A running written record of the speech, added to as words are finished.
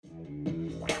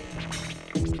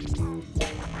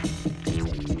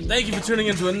Thank you for tuning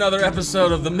in to another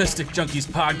episode of the Mystic Junkies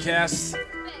podcast.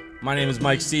 My name is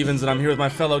Mike Stevens, and I'm here with my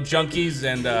fellow junkies,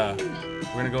 and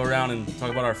we're going to go around and talk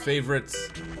about our favorite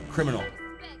criminal.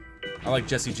 I like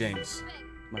Jesse James,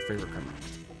 my favorite criminal.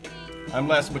 I'm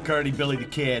Les McCurdy, Billy the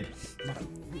Kid.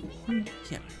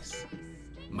 Can't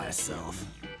Myself.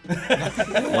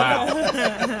 Wow.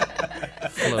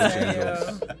 Flow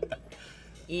jingles.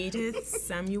 Edith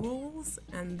Samuels,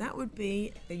 and that would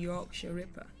be the Yorkshire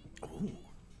Ripper. Ooh.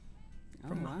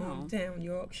 From my hometown,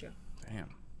 Yorkshire. Damn.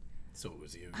 So it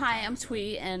was you. Hi, I'm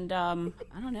Twee, and I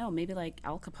don't know, maybe like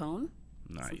Al Capone?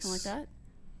 Nice. Something like that?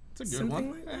 It's a good Something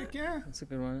one. like Heck yeah. That's a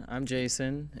good one. I'm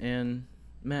Jason, and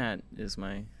Matt is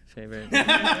my favorite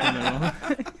criminal.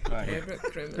 Favorite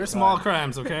criminal. They're small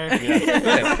crimes, okay?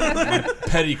 My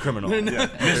petty criminal. Nothing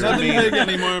big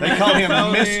anymore. They man. call him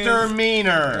Felonies.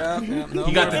 Misdemeanor. Yeah, no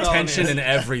He got more the felonies. tension and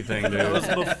everything, That was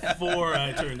dude. before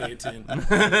I turned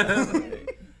 18.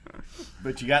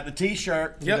 But you got the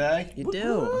T-shirt today. You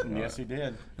do. Yes, he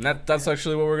did. And that's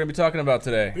actually what we're going to be talking about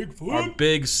today. Bigfoot. Our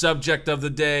big subject of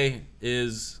the day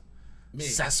is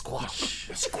Sasquatch.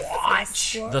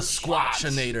 Squatch. The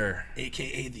Squatchinator.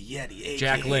 AKA the Yeti.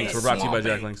 Jack Links. We're brought to you by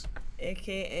Jack Links.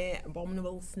 AKA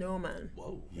Abominable Snowman.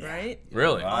 Whoa. Right?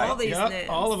 Really? All these Yep, names.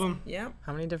 all of them. Yep.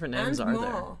 How many different names and are more.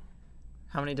 there?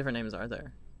 How many different names are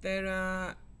there? There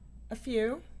are a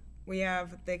few. We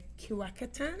have the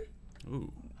Kuakatan.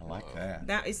 Ooh. I like that.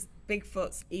 That is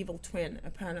Bigfoot's evil twin,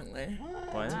 apparently.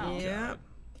 What? Yeah.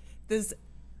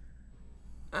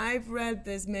 I've read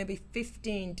there's maybe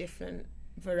 15 different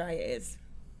varieties,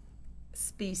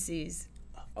 species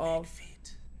of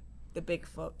the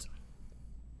Bigfoot.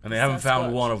 And they haven't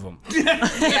found Sasquatch. one of them.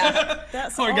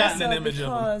 That's Or also gotten an image of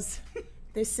him. because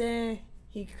they say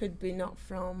he could be not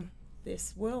from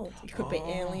this world. He could be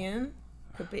alien.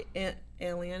 Could be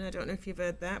alien. I don't know if you've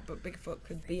heard that, but Bigfoot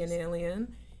could be an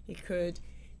alien. He could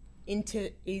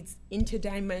he's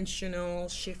interdimensional,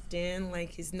 shifting,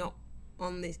 like he's not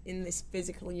in this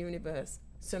physical universe.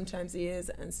 Sometimes he is,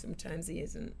 and sometimes he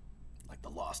isn't. Like The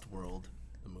Lost World,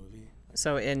 the movie.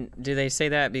 So, and do they say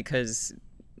that because,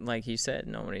 like you said,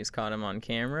 nobody's caught him on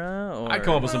camera? Or I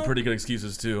come up with some pretty good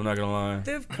excuses, too. I'm not going to lie.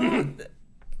 They've caught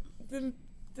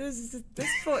there's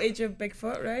footage of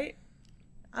Bigfoot, right?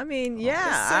 I mean,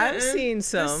 yeah, I've seen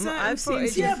some. I've seen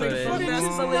some footage. That's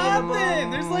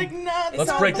Nothing. There's like nothing. Let's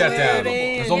all break that down.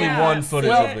 blurry There's and- only yeah. one footage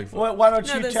Well, of Bigfoot. why don't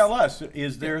No, you there's- tell us?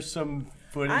 Is there some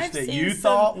footage I've that seen you some-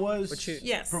 thought was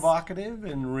Yes. provocative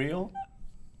and real?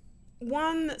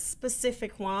 One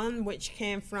specific one, which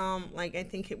came from, like, I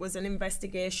think it was an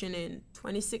investigation in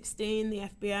 2016 the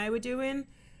FBI were doing,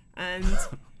 and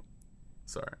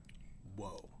Sorry.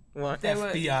 Whoa. What? they were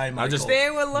FBI, Michael. they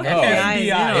were looking No. at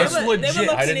FBI. It's they were legit. I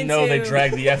looking didn't know they into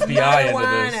dragged the FBI into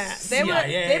marijuana. this. They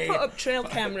CIA. put up trail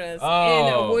cameras in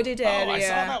Oh. a wooded area. Oh, I saw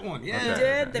that one. Yeah. They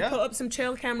did. They Yeah. put up some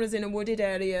trail cameras in a wooded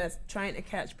area trying to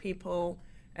catch people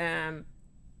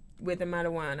with the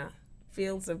marijuana.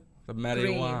 Fields of The green.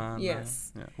 marijuana.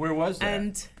 Yes. Yeah. Where was that?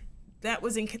 And that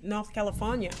was in North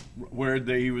California. Where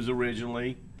he was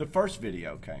originally, the first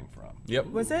video came from. Yep.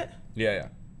 Was it? Yeah.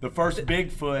 The first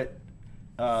Bigfoot,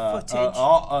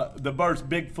 Footage. the first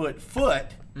Bigfoot foot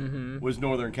was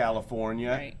Northern California,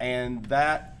 Right. and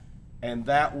that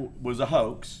was a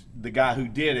hoax. The guy who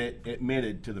did it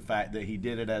admitted to the fact that he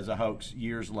did it as a hoax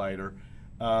years later.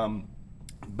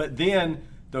 But then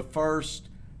the first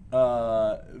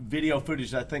video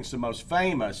footage, I think, is the most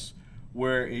famous,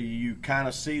 where you kind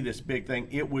of see this big thing.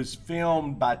 It was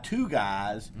filmed by two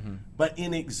guys, but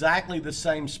in exactly the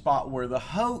same spot where the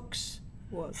hoax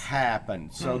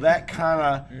happened. So that kind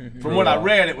of, from what I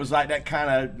read, it was like that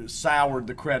kind of soured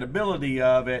the credibility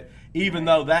of it, even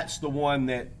though that's the one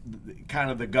that kind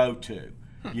of the go-to,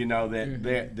 you know,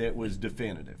 that was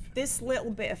definitive. This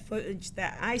little bit of footage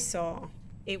that I saw,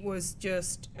 it was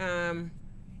just,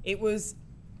 it was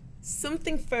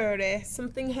something furry,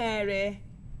 something hairy,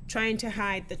 trying to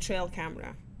hide the trail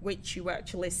camera, which you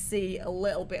actually see a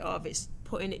little bit of. It's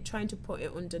trying to put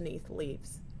it underneath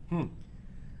leaves.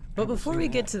 But before we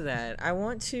get to that,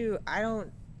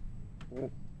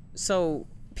 so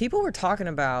people were talking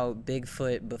about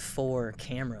Bigfoot before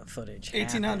camera footage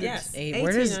happened. 1800s. Yes.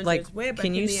 Where does 1800s, way back can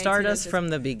in you the start us 1800s. from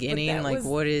the But beginning? that Like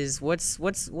was-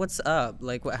 what's up?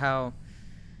 Like how?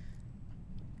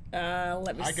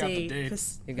 Let me I see. got the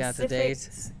dates. You got the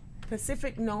dates?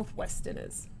 Pacific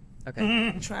Northwesterners,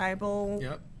 Okay. tribal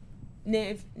Yep.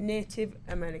 Native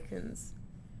Americans.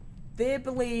 They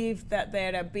believe that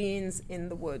there are beings in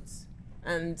the woods,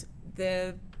 and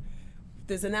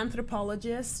there's an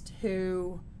anthropologist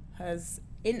who has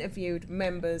interviewed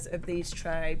members of these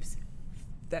tribes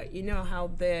that, you know how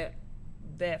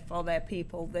therefore their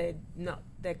people,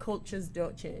 their cultures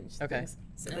don't change. Okay. Things.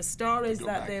 So the stories Go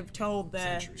that back they've told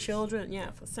their centuries.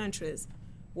 children, for centuries,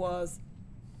 was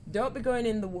don't be going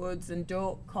in the woods and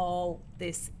don't call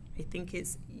this. I think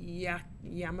it's Yakama.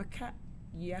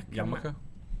 Yamaka?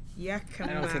 Yakama.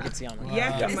 I don't think it's Yamaka.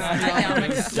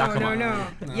 Yakama. No.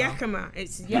 Yakama. Yakama.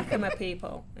 It's Yakama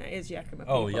people. It is Yakama people.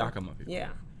 Oh, Yakama people. Yeah.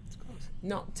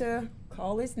 Not to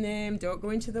call his name, don't go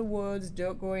into the woods,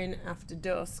 don't go in after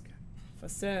dusk, for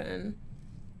certain.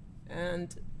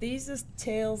 And these are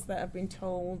tales that have been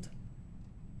told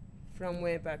from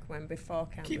way back when, before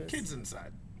cameras. Keep kids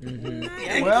inside.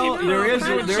 Well,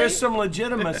 there is some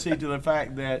legitimacy to the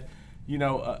fact that, you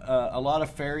know, a lot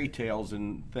of fairy tales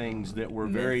and things that were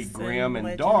very Myths and grim and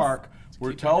legends. dark were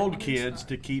keep told everyone kids inside.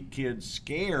 to keep kids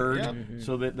scared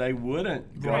so that they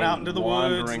wouldn't go Run out into the woods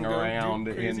wandering and go do around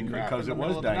crazy crap because in it the was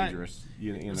middle of the night. dangerous.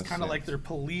 In It's a kind of like sense. they're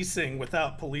policing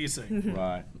without policing.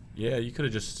 Right. Yeah, you could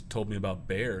have just told me about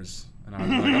bears, and I was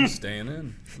like, I'm staying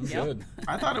in. I'm good.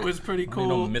 I thought it was pretty I don't cool.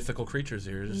 need no mythical creatures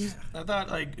here. Just I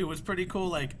thought like it was pretty cool.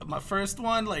 Like my first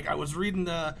one, like I was reading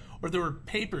there were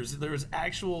papers. There was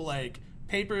actual like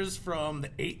papers from the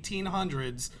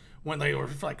 1800s when they were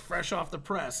like fresh off the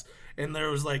press. And there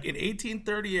was like in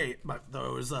 1838,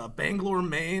 there was Bangor,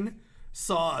 Maine,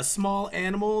 saw a small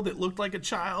animal that looked like a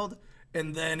child,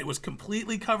 and then it was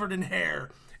completely covered in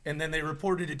hair. And then they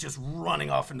reported it just running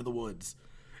off into the woods.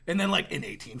 And then like in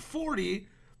 1840,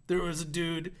 there was a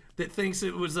dude that thinks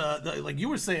it was like you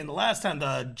were saying the last time,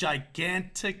 the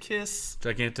Gigantopithecus.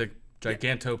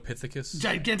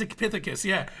 Gigantopithecus.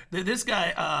 Yeah. This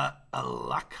guy,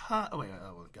 Alaka. Oh, wait,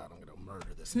 oh God, I'm going to murder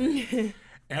this guy.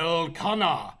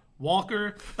 Elkanah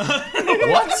Walker.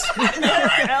 What?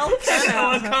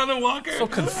 Elkanah Walker. So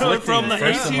conflicting. From the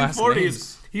First and last 1840s.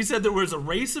 names. He said there was a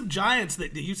race of giants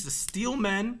that used to steal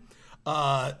men,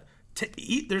 to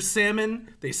eat their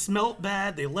salmon. They smelt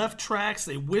bad. They left tracks.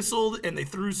 They whistled and they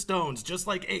threw stones, just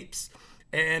like apes.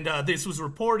 And this was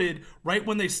reported right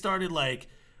when they started, like,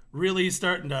 really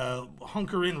starting to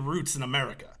hunker in roots in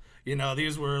America. You know,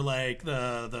 these were like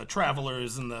the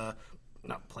travelers and the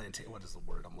not plantain. What is the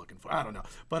word I'm looking for? I don't know.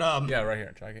 But Yeah, right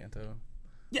here. Gigantopithecus.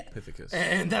 yeah.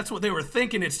 And that's what they were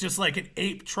thinking. It's just like an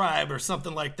ape tribe or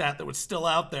something like that was still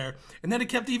out there. And then it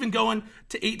kept even going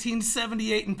to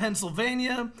 1878 in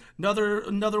Pennsylvania.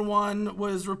 Another one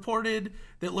was reported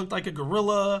that looked like a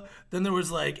gorilla. Then there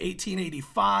was like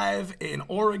 1885 in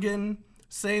Oregon.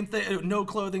 Same thing. No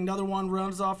clothing. Another one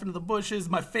runs off into the bushes.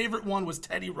 My favorite one was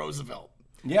Teddy Roosevelt.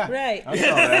 Yeah. Right. I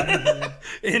saw that.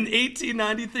 In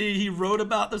 1893, he wrote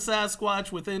about the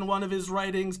Sasquatch within one of his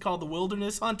writings called The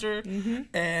Wilderness Hunter.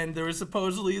 And there was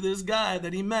supposedly this guy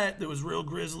that he met that was real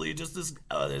grizzly, just this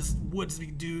woodsy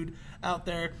dude out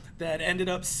there that ended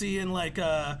up seeing like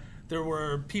there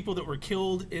were people that were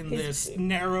killed in this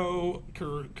narrow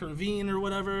ravine or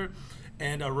whatever,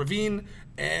 and a ravine.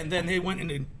 And then they went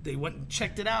and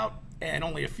checked it out. And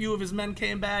only a few of his men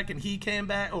came back, and he came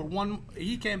back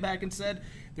and said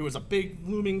there was a big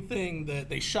looming thing that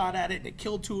they shot at it, and it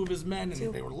killed two of his men,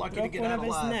 and they were lucky to Broke get one out of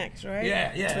alive. his necks, right?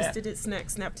 Yeah. Twisted its neck,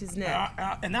 snapped his neck.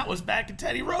 And that was back in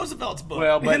Teddy Roosevelt's book.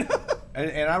 Well, but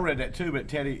and I read that too.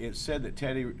 But it said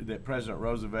that President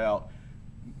Roosevelt,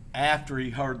 after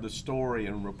he heard the story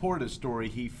and reported the story,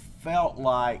 he felt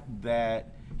like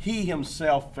that he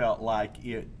himself felt like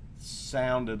it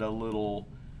sounded a little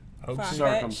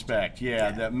circumspect,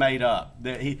 that made up.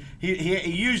 That he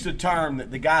used a term that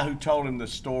the guy who told him the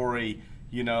story,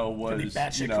 you know, was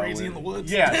batshit crazy in the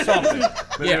woods. Yeah, something.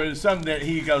 But there was something that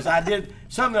he goes, I did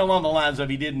something along the lines of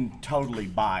he didn't totally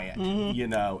buy it, you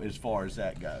know, as far as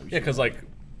that goes. Yeah, because like,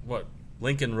 what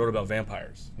Lincoln wrote about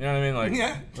vampires. You know what I mean? Like,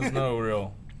 Yeah. there's no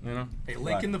real, you know. Hey,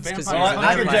 Lincoln the It's 'cause Vampire. Well,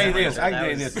 I can Hunter tell you might this. have I can tell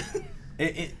you that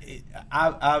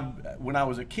this. When I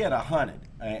was a kid, I hunted,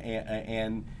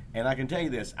 and I can tell you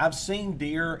this. I've seen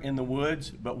deer in the woods,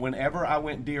 but whenever I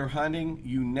went deer hunting,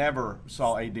 you never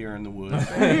saw a deer in the woods.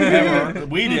 Never.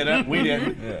 We didn't.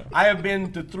 Yeah. I have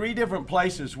been to 3 different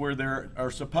places where there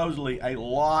are supposedly a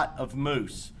lot of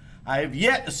moose. I have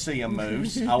yet to see a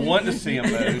moose. I want to see a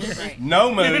moose.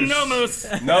 No moose. No moose.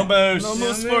 No moose. No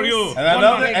moose for you.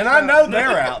 And I know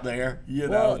they're out there. You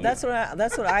Well, know. that's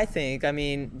what I think. I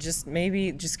mean, just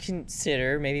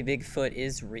consider maybe Bigfoot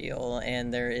is real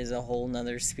and there is a whole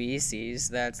nother species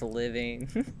that's living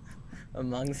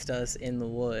amongst us in the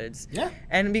woods. Yeah.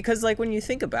 And because, like, when you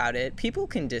think about it, people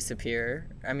can disappear.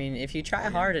 I mean, if you try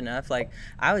hard enough, like,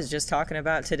 I was just talking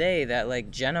about today that,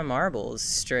 like, Jenna Marbles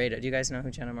straight up. Do you guys know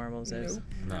who Jenna Marbles is?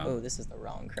 No. Oh, this is the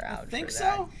wrong crowd. I think for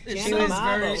that. so. It Jenna sounds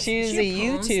Marbles. She's She a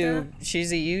a porn YouTube.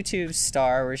 She's a YouTube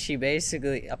star where she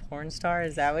basically a porn star.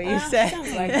 Is that what you said?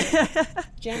 Sounds like it.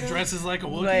 Jenna. dresses like a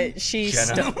Wookiee. But she's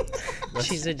Jenna.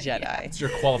 she's a Jedi. What's your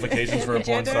qualifications for a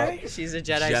porn star? She's a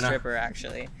Jedi Jenna. stripper,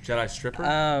 actually. Jedi stripper?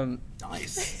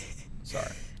 Nice.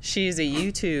 Sorry. She's a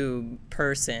YouTube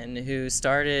person who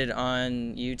started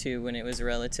on YouTube when it was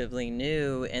relatively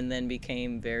new and then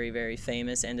became very, very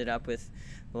famous, ended up with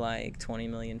like 20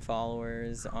 million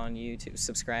followers on YouTube,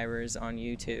 subscribers on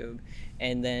YouTube,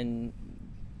 and then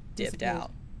dipped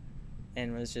out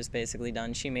and was just basically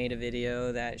done. She made a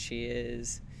video that she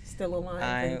is Still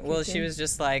alive. she was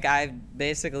just like, I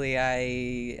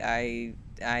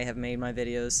have made my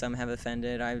videos, some have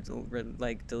offended, I've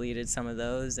like deleted some of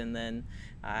those, and then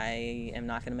I am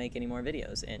not going to make any more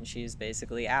videos, and she's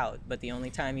basically out. But the only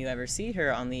time you ever see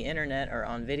her on the internet or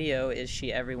on video is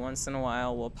she every once in a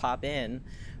while will pop in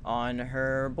on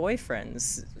her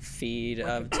boyfriend's feed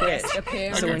of Twitch.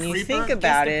 So when you think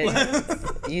about it,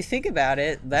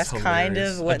 that's kind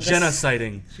of what a Jenna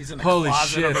sighting. She's in the Holy closet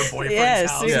shit. of her boyfriend's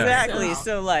Yes, house. exactly. Yeah.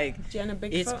 So like, Jenna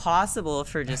Bigfoot. it's possible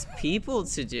for just people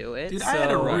to do it. Dude, so I had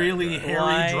a really hairy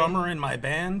why- drummer in my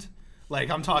band.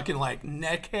 Like, I'm talking like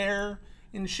neck hair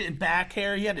and shit, and back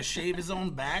hair. He had to shave his own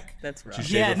back. That's rough.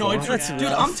 She Yeah, shaved no, before? it's That's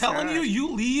dude. rough. I'm telling you, you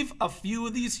leave a few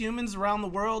of these humans around the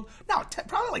world. No,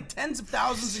 probably like tens of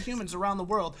thousands of humans around the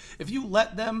world. If you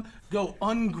let them go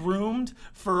ungroomed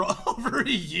for over a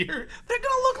year, they're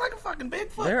gonna look like a fucking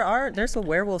Bigfoot. There's a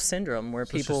werewolf syndrome where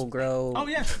people grow. Oh,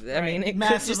 yeah. I mean, it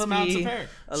Massive could just amounts be of hair.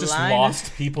 a Just line.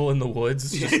 lost people in the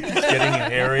woods, just getting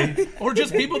hairy. Or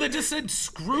just people that just said,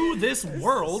 "Screw this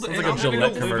world," and like a I'm gonna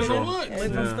Gillette go live in the commercial. woods.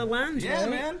 Live off the land. Yeah, right?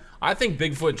 man. I think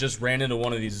Bigfoot just ran into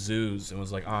one of these zoos and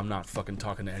was like, I'm not fucking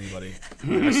talking to anybody.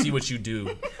 I see what you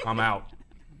do. I'm out.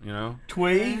 You know?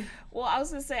 Twee? Well, I was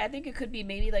gonna say I think it could be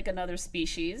maybe like another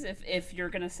species. If you're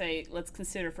gonna say, let's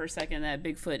consider for a second that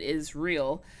Bigfoot is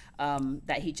real,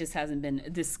 that he just hasn't been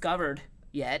discovered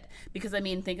yet. Because I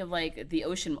mean, think of like the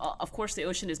ocean. Of course, the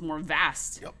ocean is more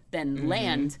vast than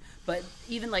land, but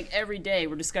even like every day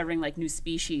we're discovering like new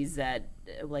species that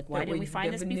like why That didn't we we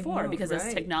find this never knew before? about, Because as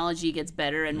right. technology gets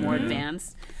better and more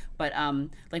advanced. But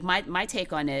like my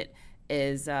take on it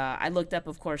is I looked up,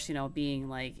 of course, you know, being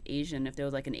like Asian, if there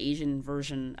was like an Asian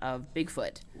version of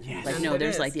Bigfoot. Yes. Like, no, There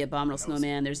there's is. like the abominable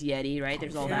snowman, there's Yeti, right?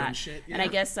 There's all Yeah, that. and shit, And I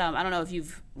yeah. guess, I don't know if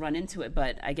you've run into it,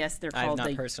 but I guess they're I've called not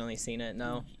the... personally seen it.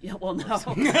 No. Yeah, well, no.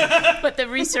 But the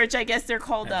research, I guess they're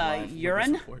called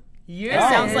urine. Yeah.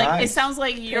 It sounds like nice. it sounds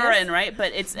like urine, right?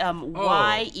 But it's They have little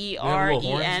horns and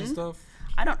Y-E-R-E-N. stuff?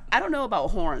 I don't know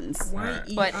about horns,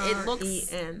 but it looks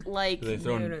Y-E-R-E-N. like Do they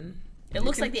throw in Urine. it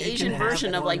looks like the it can Asian have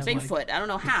version of like horns, like- Bigfoot. I don't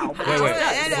know how, but Wait, it wait.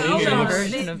 just does. The Asian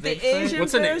version of the Bigfoot? Asian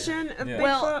What's in it? version of Yeah. Bigfoot.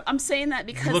 Well, I'm saying that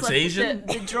because looks like, Asian?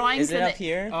 the drawings Is it and up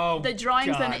here? Oh, the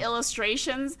drawings and God. the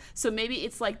illustrations. So maybe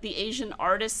it's like the Asian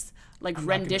artist like not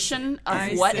gonna rendition of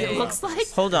I what see. it looks like.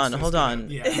 Hold on. Yeah, By I'm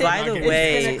the not getting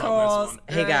way, this one.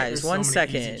 hey guys, There's one so many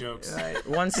easy second. jokes.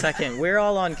 1 second. We're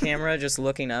all on camera just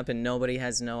looking up and nobody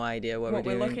has no idea what What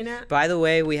we're we're doing. looking at? By the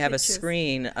way, we have Pictures. a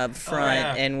screen up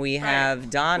front yeah. and we have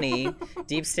Donnie,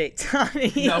 Deep State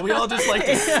Donnie. No, we all just like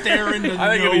to stare into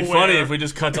I think it'd be nowhere. funny if we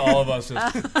just cut to all of us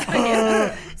just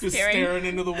just Staring. staring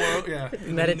into the world. Yeah,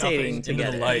 into Meditating nothing. into the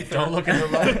together. light. Don't look in the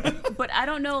light. But I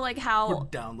don't know like We're how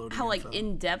downloading like info.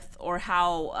 in depth or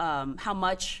how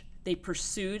much they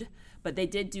pursued. But they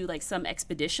did do like some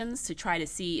expeditions to try to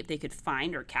see if they could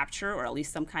find or capture or at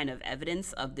least some kind of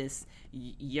evidence of this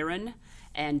urine.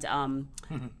 And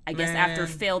I guess after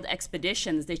failed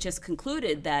expeditions, they just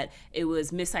concluded that it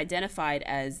was misidentified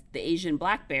as the Asian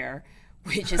black bear,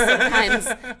 which is sometimes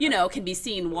can be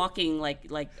seen walking like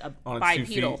a On its 2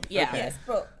 bipedal. feet. Yeah. Yes,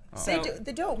 but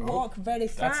they don't walk very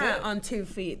far it. on 2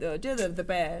 feet though, do they? The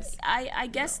bears. I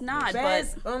guess not,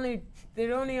 Bears but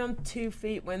they're only on 2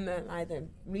 feet when they're either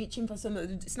reaching for something.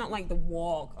 It's not like they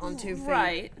walk on 2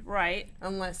 feet right.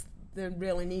 unless they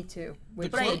really need to,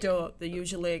 which Right. they don't. They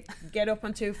usually get up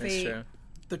on 2 That's feet. true.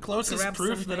 The closest Grab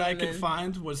proof that I something could and-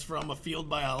 find was from a field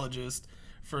biologist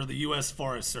for the U.S.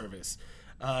 Forest Service,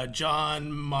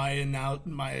 John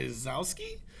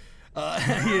Majzowski,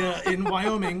 in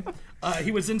Wyoming.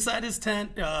 He was inside his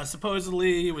tent.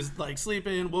 Supposedly, he was like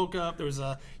sleeping, woke up. There was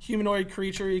a humanoid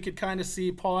creature he could kind of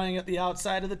see pawing at the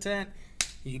outside of the tent.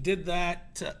 He did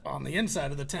that on the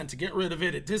inside of the tent to get rid of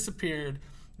it. It disappeared.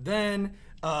 Then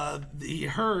he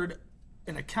heard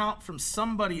an account from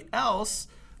somebody else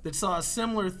that saw a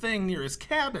similar thing near his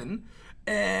cabin.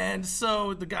 And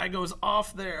so the guy goes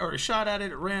off there, or shot at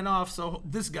it, it ran off. So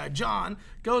this guy, John,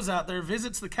 goes out there,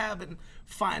 visits the cabin,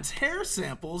 finds hair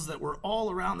samples that were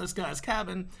all around this guy's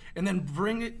cabin, and then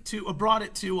brought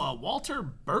it to Walter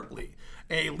Berkeley,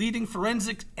 a leading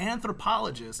forensic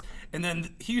anthropologist. And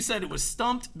then he said it was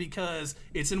stumped because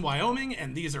it's in Wyoming,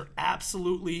 and these are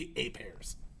absolutely ape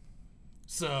hairs.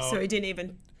 So he didn't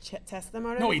even test them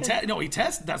or no, anything? he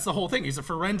tested. That's the whole thing. He's a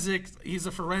forensics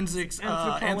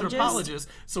anthropologist.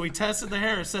 So he tested the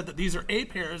hair, said that these are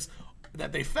ape hairs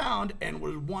that they found, and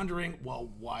was wondering, well,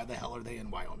 why the hell are they in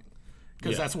Wyoming?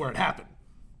 Because that's where it happened.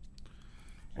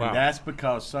 And that's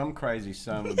because some crazy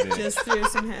son of a bitch Just threw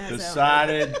some hairs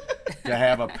decided to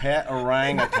have a pet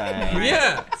orangutan.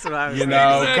 Yeah. That's what I was You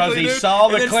know, because Exactly, he dude. saw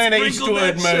the And then Clint sprinkled Eastwood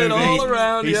that shit movie. all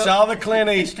around, He yep. saw the Clint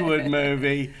Eastwood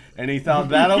movie, and he thought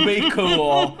that'll be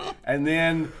cool. And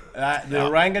then the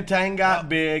orangutan got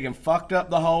big and fucked up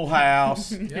the whole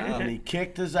house. And he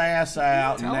kicked his ass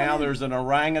out. And now there's an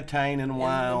orangutan in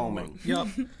Wyoming. Yep.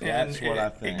 That's what I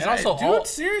think. And also, dude,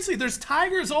 seriously, there's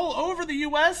tigers all over the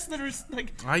U.S. that are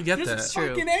like. I get there's that.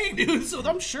 fucking A, dude. So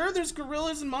I'm sure there's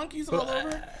gorillas and monkeys all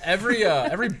over. Every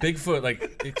Bigfoot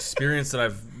like experience that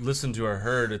I've listened to or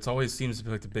heard, it always seems to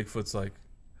be like the Bigfoot's like,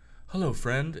 "Hello,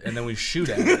 friend," and then we shoot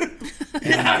at it.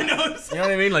 Yeah, I know. You know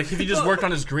what I mean? Like if he just worked on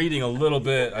his greeting a little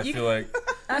bit, I feel like.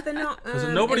 Are they not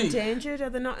nobody- endangered? Are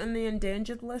they not in the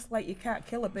endangered list? Like, you can't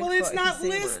kill a Bigfoot. Well, it's if not you see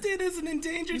one. listed as an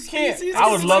endangered can't. species.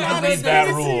 I would love to It's leave not that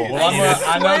listed. rule. Well,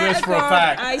 I know this for a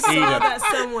fact, I saw Edith. that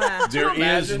somewhere.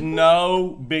 There is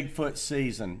no Bigfoot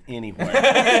season anywhere.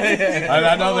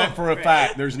 I know that for a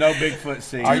fact. There's no Bigfoot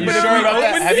season. Are you But if sure we about that?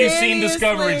 opened Have you it- seen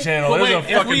Discovery seriously- Channel? But There's wait, a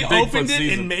if fucking we Bigfoot opened it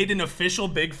season. and made an official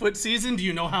Bigfoot season, do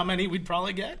you know how many we'd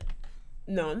probably get?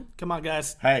 None. Come on,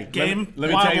 guys. Hey, game, let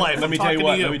me wildlife. Let me I'm tell you talking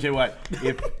what. to Let me tell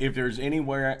you what. If there's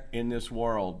anywhere in this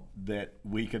world that a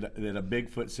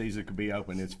Bigfoot season could be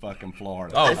open, it's fucking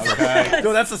Florida. Oh, okay.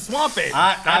 No, that's a swamp ape.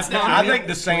 I think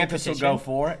DeSantis will go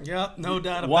for it. Yep, no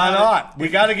doubt about it. Why not? We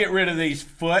got to get rid of these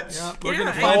foots. Yep, we're Yeah,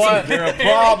 gonna and find what? some. They're a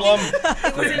problem.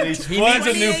 These He needs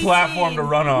a new 2018. platform to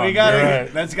run on. We got You're to.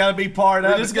 right. That's got to be part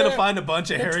We're of just it. gonna find a bunch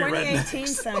of The hairy 2018 rednecks.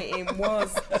 sighting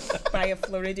was by a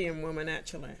Floridian woman,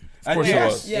 actually. Of course it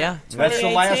Yes. was. Yeah. That's the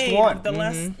last 2018, one. The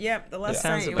last, the last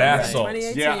sounds sighting about was right.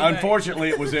 2018, Yeah, but- unfortunately,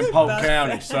 it was in Polk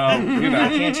County, so you know.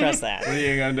 Can't trust that. What are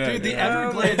you gonna do? Dude, the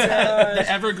Yeah.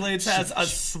 Everglades has a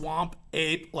swamp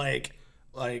ape like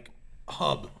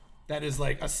hub. That is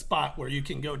like a spot where you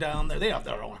can go down there. They have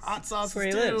their own hot sauces where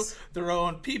he too. lives. Their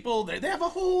own people. They have a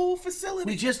whole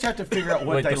facility. We just have to figure out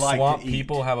what Wait, they the like swamp to eat.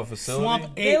 people have a facility? swamp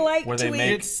ape. They like Where to they eat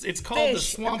make- It's called the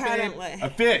fish, swamp apparently. ape. A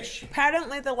fish.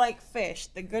 Apparently they like fish.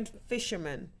 They're good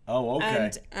fishermen. Oh,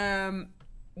 okay. And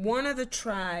one of the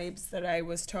tribes that I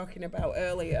was talking about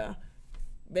earlier,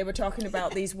 they were talking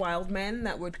about these wild men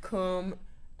that would come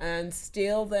and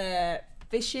steal their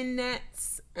fishing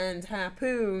nets and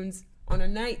harpoons on a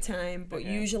nighttime, but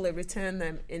usually return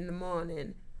them in the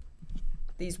morning.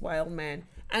 These wild men.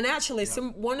 And actually,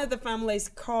 one of the families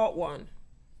caught one.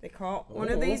 They caught one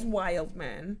of these wild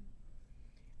men,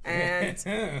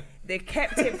 and they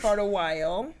kept it for a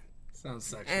while. Sounds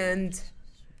sexual. And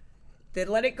they'd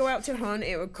let it go out to hunt.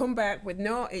 It would come back with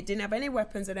it didn't have any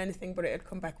weapons or anything, but it would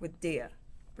come back with deer,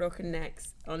 broken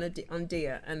necks on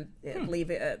deer, and it'd leave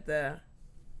it at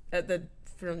the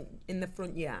front, in the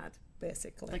front yard,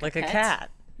 basically. Like a pet? cat.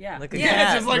 Yeah. Like a Yeah,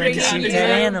 cat. just like a bringing cat. dead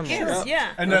Yeah. animals.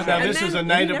 Yeah. And now this then- is a Have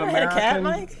Native Never had a cat, American.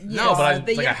 Mike? No, but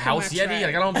the it's like a Yakima house yeti. tribe.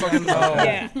 Like I don't fucking know.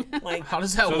 Yeah, like How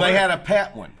does that So work? they had a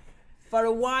pet one. for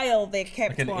a while they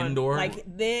kept Like an one. indoor? Like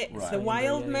the Right.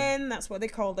 wild men, that's what they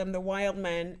called them. The wild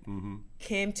men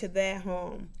came to their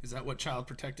home, Is that what Child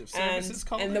Protective and Services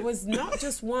call and it? there was not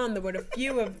just one. There were a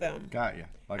few of them. Got you.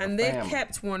 Like And a they family.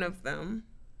 kept one of them,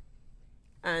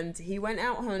 and he went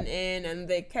out hunting, and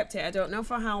they kept it. I don't know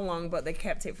for how long, but they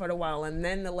kept it for a while, and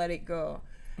then they let it go.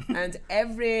 And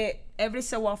every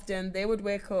so often, they would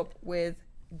wake up with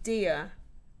deer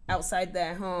outside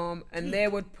their home, and they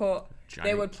would put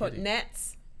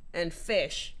nets and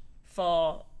fish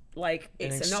for, like,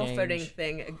 it's an offering exchange.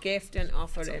 thing, a gift and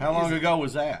offering. How long ago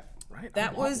was that? Right?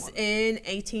 That was in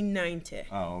 1890.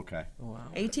 Oh, okay.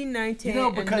 1890 You know,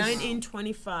 and because-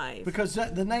 1925. Because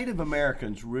the Native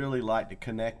Americans really like to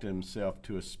connect themselves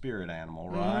to a spirit animal,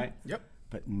 right? Yep.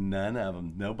 But none of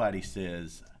them, nobody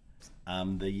says,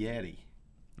 I'm the Yeti.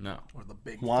 No. Or the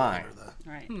big. Why? Or the,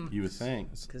 Right. You would think,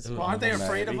 well, aren't they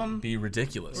afraid of Maybe. them? Be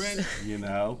ridiculous. you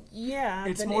know? Yeah,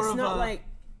 It's but more it's of not a- like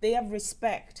they have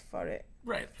respect for it,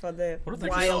 Right. for the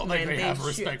Like, wild like men. they have shoot-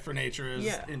 respect for nature as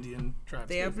Yeah. Indian tribes.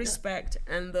 They have do. respect,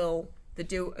 and They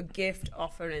do a gift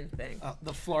offering thing.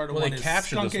 The Florida Well, one they is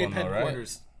captured Skunk this Ape one, though, right?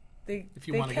 headquarters. If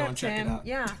you wanna go and kept check it him, out.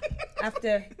 Yeah.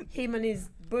 After him and his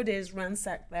buddies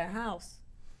ransacked their house,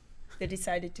 they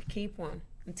decided to keep one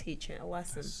and teach it a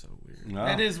lesson. So weird. No.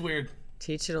 That is weird,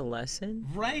 Teach it a lesson?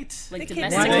 right? Like The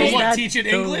kids- domestic. Why is What, that teach it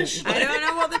so- English? I don't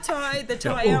know what they taught it. They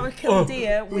taught it how to kill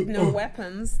deer with no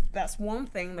weapons. That's one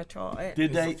thing they taught it. Did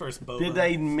It's the they first bow did hunt.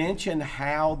 they mention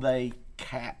how they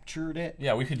captured it?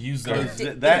 Yeah, we could use those.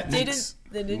 That They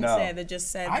didn't no. say. They just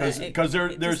said that it- because they're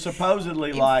it they're just- supposedly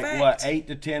in like fact- what 8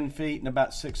 to 10 feet and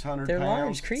about 600 They're pounds.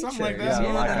 large creatures. Something like that. Yeah,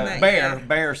 Yeah, like than a that, bear, yeah.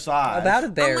 bear size. About a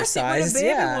bear Unless it was a size, baby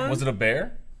yeah. one. Was it a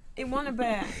bear? It wasn't a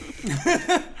bear.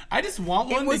 I just want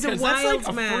one was a because that's like a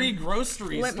wild man. free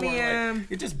grocery Let store. me,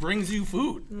 It just brings you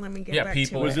food. Let me get Yeah, back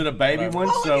people- to Was it. it a baby one?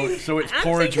 So its I'm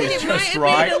porridge was thinking it might just have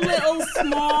right. been a little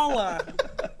smaller.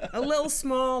 A little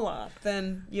smaller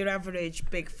than your average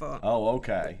Bigfoot. Oh,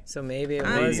 okay. So maybe it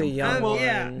was a Medium. young Well, one.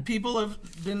 yeah. People have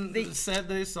been said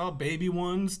they saw baby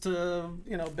ones to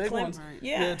big ones,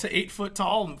 Yeah. to 8 foot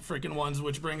tall freaking ones,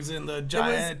 which brings in the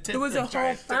giant. There was a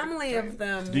whole family of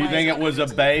them. Do you think it was a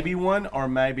baby one, or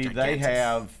maybe they Gigantic.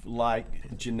 have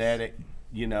like genetic,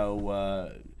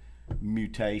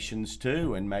 mutations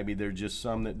too, and maybe they're just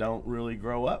some that don't really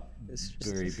grow up It's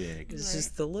just, very big. it's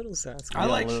just the little Sasquatch. I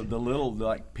like the little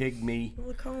like pygmy,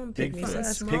 They call them Bigfoot, pygmies. They're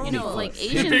small. pygmy You know, foot, like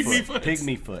pygmy Asians- foot,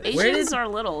 pygmy foot. Asians are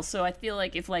little, so I feel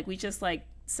like if like we just like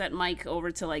sent Mike over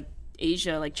to like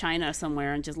Asia, like China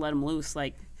somewhere, and just let him loose,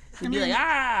 like we'd be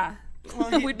like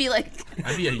we'd be like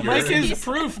I'd be a Mike urine. is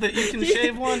proof that you can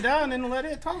shave one down and let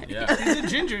it talk. Yeah. He's a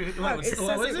ginger. What it was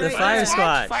says it it? right Fire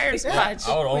Squatch. fire squatch.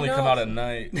 I would only We come know- out at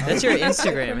night. That's your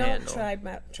Instagram Quinault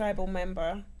handle. tribal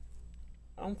member,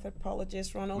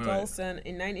 anthropologist Ronald Right. Olson,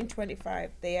 in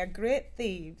 1925. They are great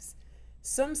thieves.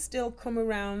 Some still come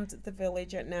around the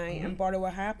village at night and borrow a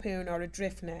harpoon or a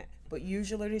drift net, but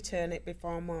usually return it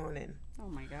before morning. Oh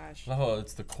my gosh. Oh,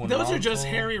 it's the Quinault. Those are just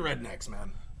hairy rednecks,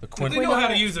 man. The They know how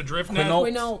to Quinault. use a drift net.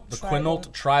 Quinault the tribal.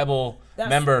 Quinault tribal That's-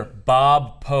 member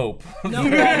Bob Pope.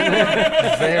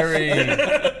 Very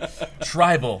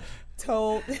tribal.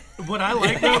 Told What I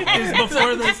like though is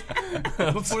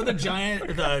before the giant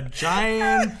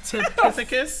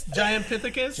Pithecus. Yeah,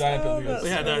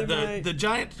 the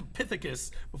giant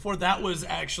Pithecus, before that was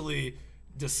actually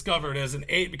discovered as an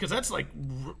ape, because that's like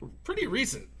pretty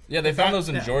recent. Yeah, they found those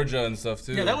in Yeah. Georgia and stuff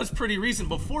too. Yeah, that was pretty recent.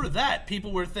 Before that,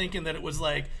 people were thinking that it was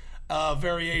like a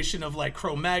variation of like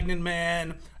Cro-Magnon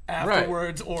man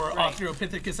afterwards, or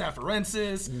Australopithecus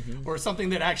afarensis, or something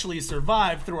that actually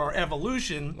survived through our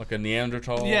evolution. like a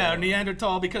Neanderthal. Yeah,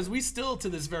 Neanderthal, because we still to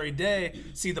this very day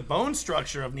see the bone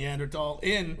structure of Neanderthal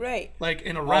in Right. like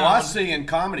in a Oh, round. I see in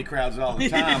comedy crowds all the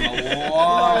time.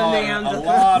 A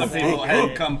lot of people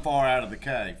hadn't come far out of the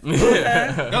cave.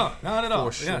 No, not at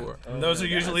all. For Yeah. sure. And those are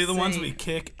usually the ones see. we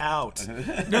kick out.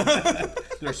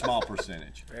 They're a small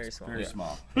percentage. Very small. Very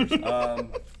small.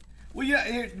 Well, yeah.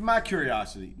 Here, my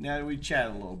curiosity. Now that we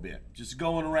chatted a little bit, just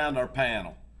going around our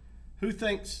panel, who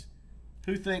thinks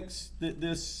that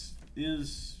this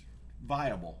is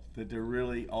viable? That there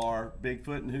really are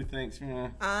Bigfoot, and who thinks?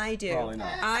 I do. Probably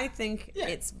not. I think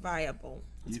it's viable.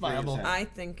 It's viable. I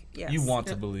think yes. You want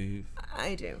to believe.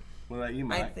 I do. What about you, I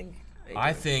Mike? think.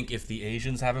 I think if the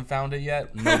Asians haven't found it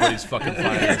yet, nobody's fucking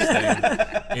finding this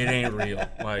thing. It ain't real.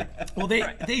 Like, Well,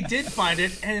 they did find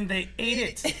it and they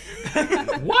ate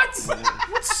it. what?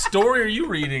 What story are you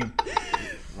reading?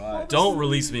 Right. Don't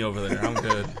release me over there. I'm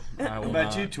good. I will What about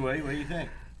not. you, Tway? What do you think?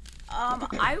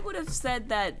 I would have said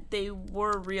that they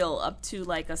were real up to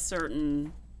like a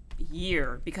certain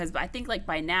year, because I think like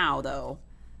by now though,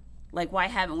 like why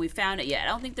haven't we found it yet? I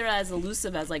don't think they're as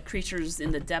elusive as like creatures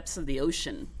in the depths of the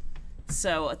ocean.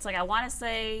 So it's like I want to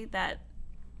say that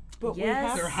But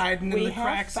Yes. They're hiding in We the have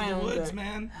cracks of the found woods, it.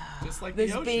 man. Just like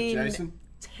There's the ocean. been Jason?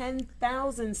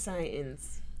 10,000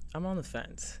 sightings. I'm on the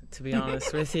fence, to be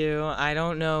honest with you. I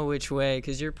don't know which way,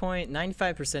 because your point,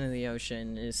 95% of the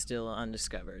ocean is still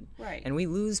undiscovered. Right. And we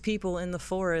lose people in the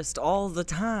forest all the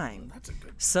time. That's a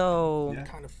good So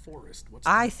kind of forest. What's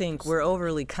I think we're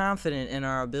overly confident in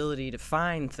our ability to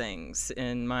find things,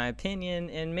 in my opinion,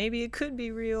 and maybe it could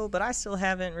be real, but I still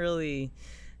haven't really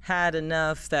had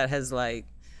enough that has like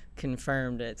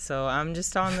confirmed it. So I'm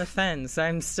just on the fence.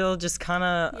 I'm still just kind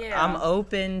of Yeah. I'm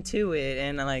open to it,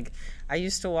 and like I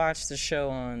used to watch the show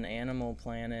on Animal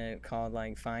Planet called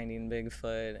like Finding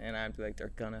Bigfoot, and I'd be like,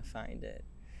 they're gonna find it.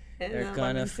 They're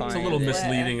gonna find It's a little it.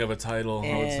 misleading of a title, I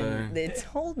would And say. they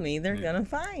told me they're gonna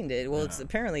find it. Well, it's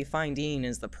apparently finding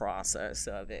is the process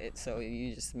of it, so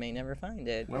you just may never find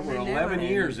it. Well, we're 11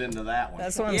 years into that one.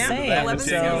 That's what I'm Yeah, saying. That 11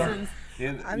 particular- seasons.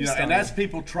 and that's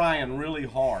people trying really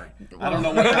hard. I don't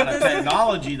know what kind of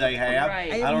technology they have.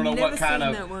 Right. I don't know what kind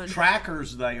never seen that one. of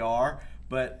trackers they are.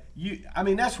 But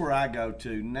that's where I go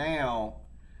to now.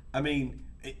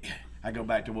 I go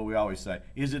back to what we always say.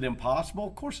 Is it impossible?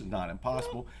 Of course it's not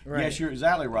impossible. Right. Yes, you're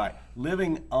exactly right.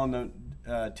 Living on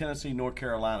the Tennessee-North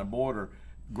Carolina border,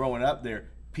 growing up there,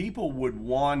 people would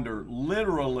wander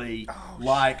literally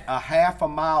like a half a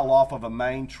mile off of a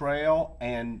main trail,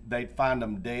 and they'd find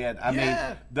them dead. I mean,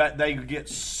 that they get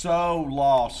so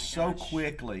lost so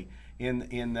quickly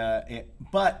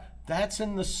but that's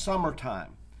in the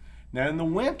summertime. Now in the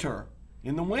winter,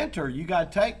 you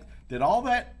got to take that all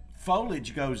that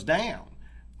foliage goes down.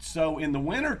 So in the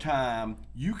wintertime,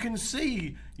 you can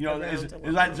see, it's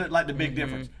like the big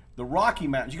difference. The Rocky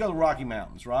Mountains, you go to the Rocky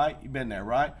Mountains, right? You've been there,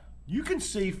 right? You can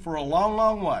see for a long,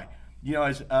 long way.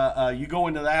 As you go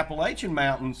into the Appalachian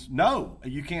Mountains, no,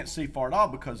 you can't see far at all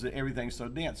because everything's so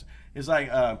dense. It's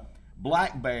like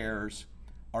black bears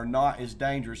are not as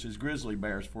dangerous as grizzly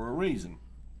bears for a reason.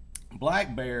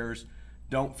 Black bears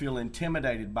don't feel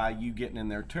intimidated by you getting in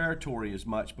their territory as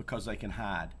much because they can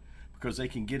hide. Because they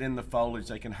can get in the foliage,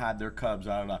 they can hide their cubs.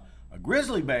 I don't know. A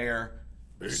grizzly bear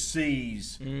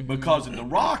sees, because in the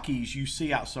Rockies, you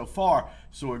see out so far.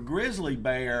 So a grizzly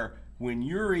bear, when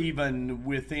you're even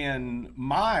within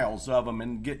miles of them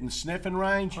and getting sniffing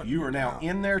range, you are now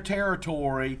in their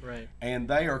territory, and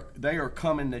they are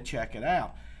coming to check it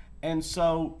out. And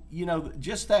so,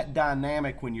 just that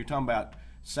dynamic when you're talking about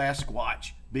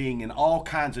Sasquatch being in all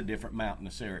kinds of different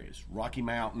mountainous areas, Rocky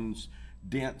Mountains,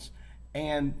 dense,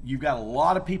 and you've got a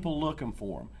lot of people looking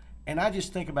for them. And I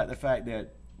just think about the fact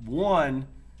that, one,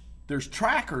 there's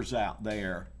trackers out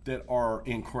there that are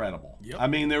incredible. Yep. I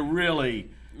mean, they're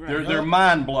really, they're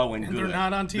mind-blowing good. They're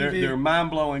not on TV. They're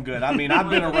mind-blowing good. I mean, I've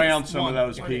been around some of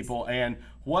those people, and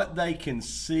what they can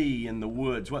see in the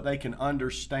woods, what they can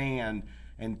understand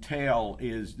and tell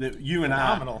is that you and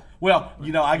Phenomenal. Well,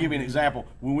 I'll give you an example.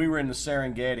 When we were in the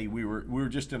Serengeti, we were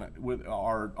just with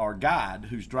our guide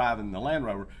who's driving the Land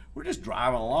Rover. We're just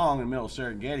driving along in the middle of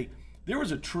Serengeti. There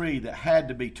was a tree that had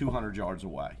to be 200 yards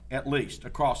away, at least,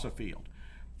 across the field.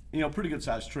 Pretty good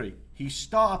sized tree. He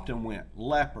stopped and went,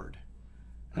 leopard.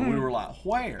 And we were like,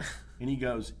 where? And he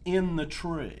goes, in the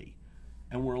tree.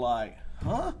 And we're like,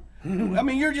 huh? I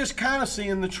mean, you're just kind of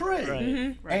seeing the tree.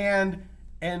 Right. Right.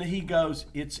 And he goes,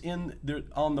 it's in there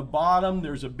on the bottom.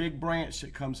 There's a big branch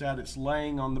that comes out. It's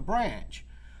laying on the branch.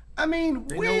 I mean,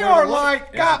 we are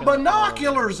like got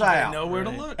binoculars out. They know where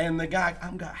to look. And the guy,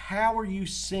 I'm going, how are you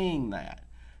seeing that?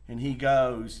 And he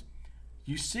goes,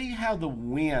 you see how the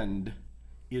wind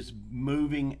is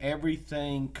moving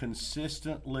everything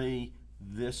consistently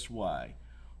this way.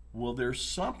 Well, there's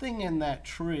something in that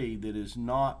tree that is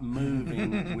not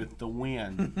moving with the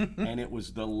wind, and it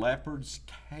was the leopard's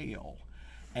tail.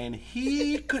 And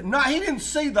he didn't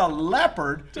see the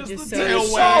leopard. He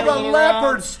saw the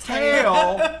leopard's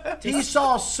tail. He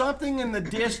saw something in the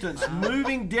distance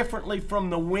moving differently from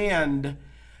the wind.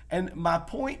 And my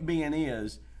point being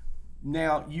is,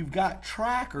 now you've got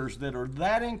trackers that are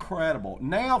that incredible.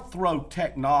 Now throw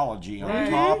technology on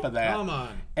top of that. Come on.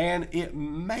 And it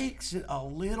makes it a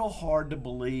little hard to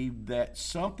believe that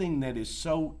something that is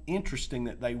so interesting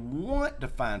that they want to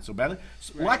find so badly,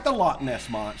 like the Loch Ness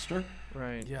Monster,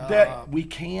 Right. Yeah. that we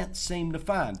can't seem to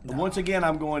find. But once again,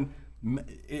 I'm going,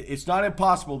 it's not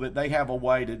impossible that they have a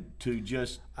way to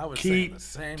just keep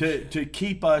to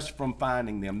keep us from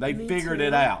finding them. They figured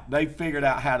it out. They figured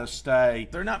out how to stay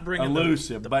They're not bringing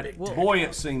elusive. the but big tech boy, out.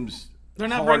 it seems They're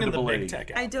not hard bringing to the believe. big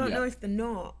tech out. I don't know if they're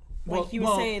not. Like you were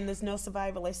well- saying, there's no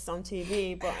survivalists on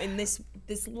TV, but in this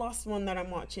last one that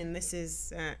I'm watching, this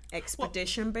is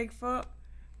Expedition Bigfoot.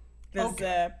 There's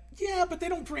Yeah, but they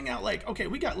don't bring out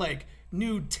we got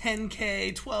new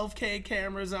 10K, 12K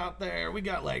cameras out there. We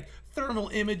got thermal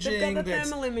imaging. They've got the that's-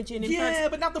 thermal imaging. In Yeah,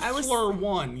 fact, but not the FLIR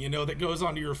one, that goes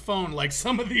onto your phone like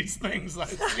some of these things I've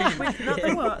seen. not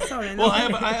the what? Sorry. Well,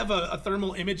 I have a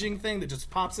thermal imaging thing that just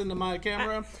pops into my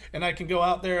camera, and I can go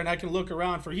out there and I can look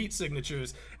around for heat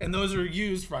signatures, and those are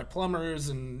used by plumbers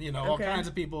and all kinds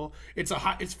of people. It's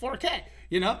 4K,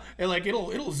 and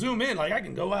it'll zoom in. I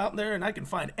can go out there and I can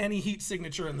find any heat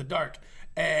signature in the dark,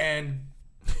 and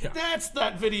that's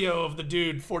that video of the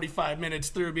dude 45 minutes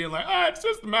through being like, it's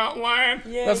just a mountain lion.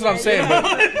 Yeah, That's what I'm saying.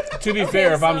 But to be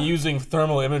fair, if I'm using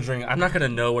thermal imaging, I'm not gonna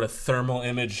know what a thermal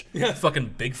image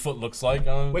fucking Bigfoot looks like.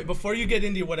 Wait, before you get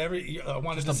into whatever, I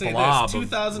wanted to say blob this. of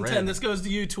 2010. red. This goes to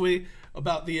you, Twee,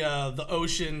 about the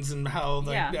oceans and how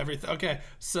Yeah. everything. Okay,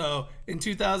 so in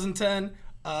 2010,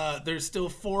 there's still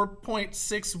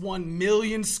 4.61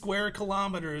 million square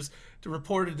kilometers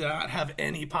reported to not have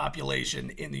any population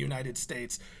in the United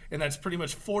States, and that's pretty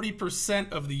much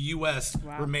 40% of the U.S.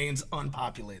 remains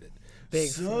unpopulated.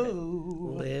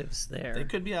 Bigfoot lives there. They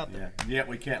could be out there. Yeah,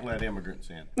 we can't let immigrants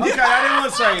in. Okay, I didn't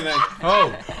want to say anything.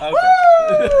 Oh,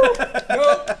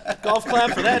 Okay. Golf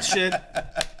clap for that shit.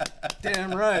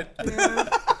 Damn right.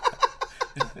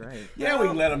 Right. Yeah, we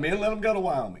can let them in. Let them go to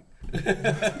Wyoming.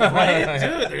 Right,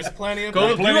 dude. There's plenty of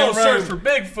go plenty of search room. for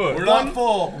Bigfoot. We're not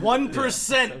full.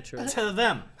 1% to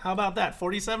them. How about that?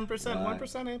 47%.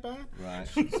 1% ain't bad. Right.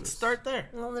 Let's start there.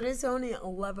 Well, there is only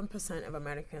 11% of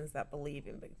Americans that believe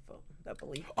in Bigfoot. That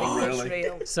believe Oh, Bigfoot's really?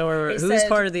 real. So He who's said-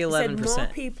 part of the he said 11%? more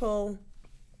people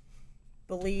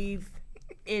believe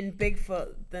in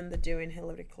Bigfoot than they do in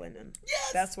Hillary Clinton.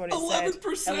 Yes, that's what it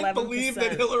 11% said. believe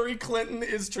that Hillary Clinton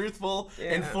is truthful,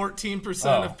 and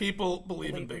 14% of people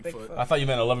believe in Bigfoot. I thought you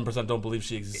meant 11% don't believe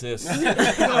she exists.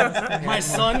 My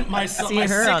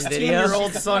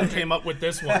 16-year-old son came up with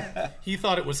this one. He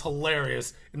thought it was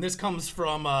hilarious, and this comes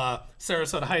from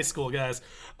Sarasota High School, guys.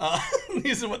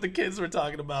 These are what the kids were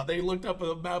talking about. They looked up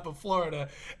a map of Florida,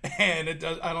 and it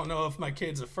does. I don't know if my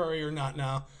kid's a furry or not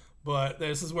now. But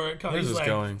this is where it comes. Where's this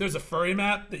going? There's a furry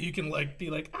map that you can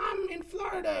be like, I'm in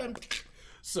Florida.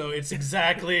 So it's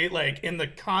exactly like in the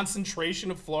concentration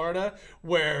of Florida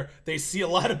where they see a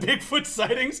lot of Bigfoot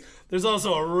sightings. There's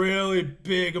also a really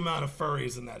big amount of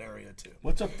furries in that area too.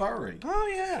 What's a furry? Oh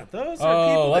yeah, those are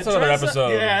people. that's that another dress up- episode.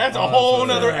 Yeah, that's a whole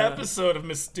nother episode of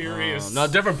mysterious. No,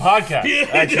 different podcast.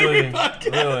 Actually, different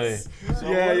podcast.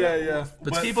 really. Yeah.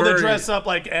 But people that dress up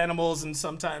like animals and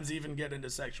sometimes even get into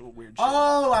sexual weird shit.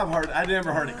 Oh, I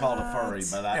never heard it called a furry,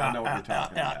 but I know what you're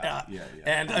talking about. Yeah.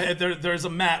 And there's a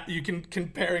map you can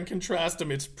compare and contrast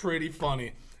them. It's pretty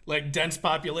funny. Like dense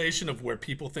population of where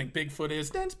people think Bigfoot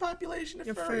is. Dense population of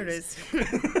furries.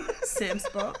 Same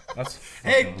spot.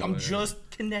 Hey, I'm just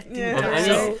connecting.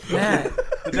 Yeah.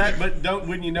 Matt,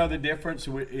 Wouldn't you know the difference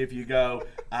if you go,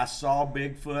 I saw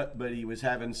Bigfoot, but he was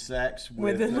having sex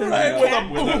with a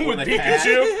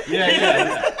Pikachu? cat?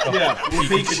 Yeah. With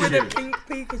Pikachu. With a pink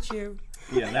Pikachu.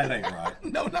 Yeah, that ain't right.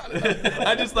 No, not at all.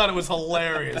 I just thought it was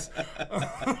hilarious.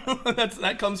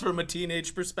 That comes from a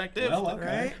teenage perspective. Well,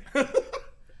 okay. Right?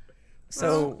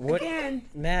 so what? Again.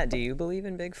 Matt, do you believe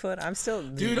in Bigfoot? I'm still.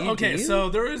 Dude, okay, so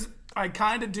I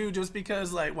kind of do just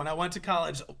because, like, when I went to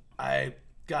college, I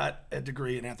got a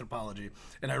degree in anthropology,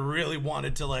 and I really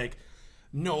wanted to, like,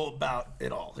 know about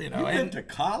it all, you know. You and went to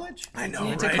college? I know,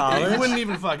 went to right? college? You wouldn't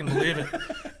even fucking believe it.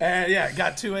 And yeah,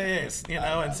 got 2 AAs, you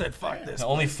know, and said, fuck this.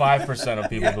 Only 5% of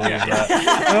people believe that.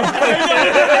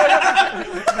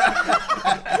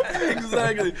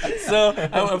 Exactly. So I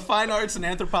have a fine arts and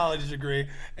anthropology degree,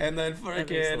 and then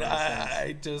freaking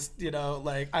I just, you know,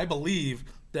 like, I believe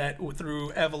that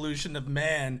through evolution of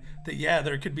man, that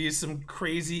there could be some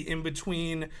crazy in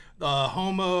between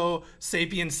Homo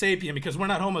sapiens sapien, because we're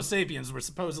not Homo sapiens, we're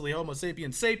supposedly Homo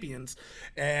sapiens sapiens,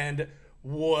 and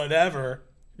whatever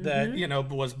that you know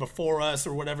was before us,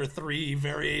 or whatever 3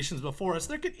 variations before us,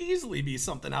 there could easily be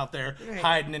something out there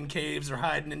hiding in caves or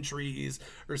hiding in trees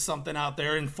or something out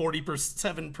there in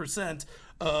 47%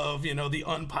 of, you know, the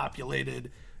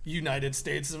unpopulated United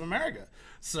States of America.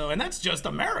 So, and that's just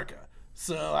America.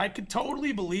 So I could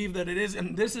totally believe that it is,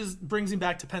 and this brings me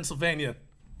back to Pennsylvania.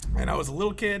 And I was a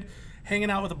little kid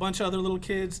hanging out with a bunch of other little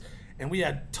kids, and we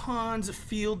had tons of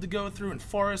field to go through and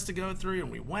forest to go through,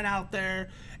 and we went out there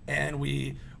and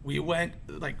we went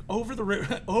like over the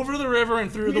river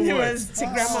and through the woods.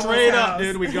 Straight up,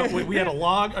 dude. We had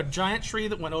a giant tree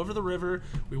that went over the river.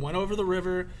 We went over the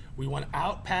river. We went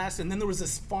out past, and then there was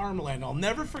this farmland. I'll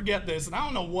never forget this, and I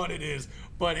don't know what it is,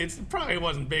 but it probably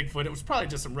wasn't Bigfoot. It was probably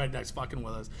just some rednecks fucking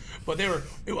with us. But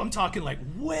I'm talking like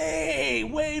way,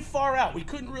 way far out. We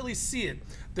couldn't really see it.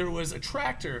 There was a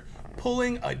tractor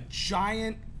pulling a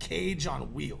giant cage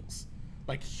on wheels.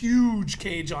 Like huge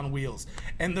cage on wheels,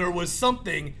 and there was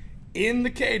something in the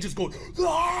cage just going,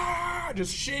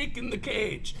 just shaking the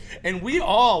cage, and we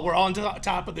all were on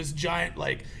top of this giant,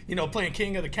 like, you know, playing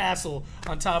King of the Castle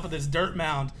on top of this dirt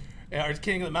mound, or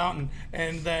King of the Mountain,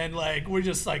 and then like we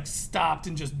just like stopped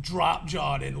and just drop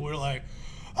jawed, and we're like,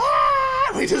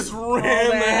 we just ran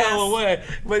the hell away.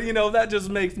 But you know, that just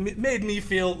made me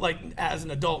feel like, as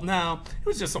an adult now, it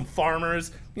was just some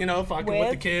farmers, you know, fucking with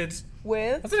the kids.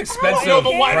 That's an expensive. No,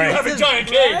 but why do you have a Right. giant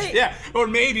cage? Right. Yeah, or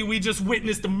maybe we just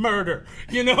witnessed a murder,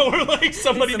 you know, or like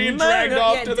somebody being dragged murder.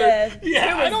 off Yeah, to their. dead. Yeah,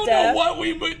 It I was don't death. know what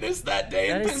we witnessed that day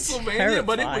That in is Pennsylvania,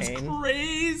 but it was terrifying.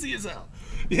 crazy as hell.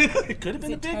 It could have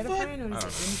been a Terrifying Bigfoot. or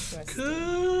is it interesting?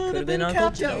 Could have been been Uncle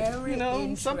captive. Joe. You know,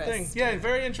 Very something. interesting. Yeah,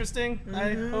 very interesting.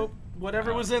 I hope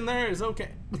whatever was in there is okay.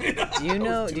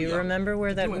 Do you remember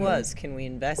where that was? Can we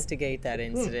investigate that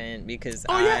incident? Because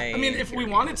Oh yeah, I mean, if we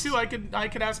wanted to, I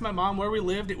could ask my mom where we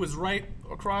lived. It was right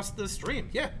across the stream.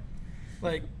 Yeah,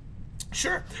 like,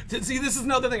 sure. See, this is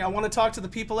another thing. I want to talk to the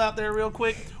people out there real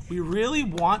quick. We really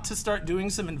want to start doing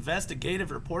some investigative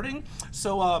reporting.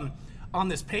 So, on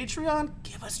this Patreon,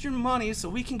 give us your money so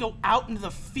we can go out into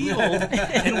the field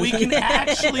and we can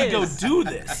actually go do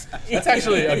this. That's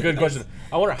actually a good question.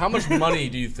 I wonder how much money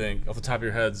do you think, off the top of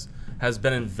your heads, has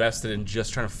been invested in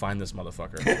just trying to find this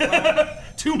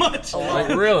motherfucker? Too much. Like,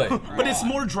 really? But it's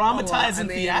more dramatized than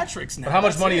theatrics now. But how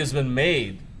much money has been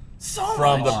made so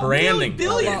from much. the branding?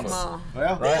 Billions. Well,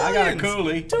 I got a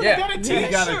coolie. Dude, Yeah. I got a t-shirt. He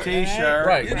got a T-shirt.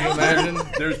 Right, can you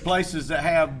imagine? There's places that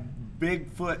have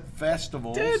Bigfoot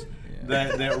festivals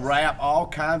that wrap all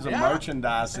kinds of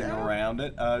merchandising around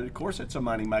it. Of course, it's a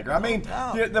moneymaker. I mean,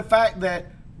 the fact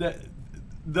that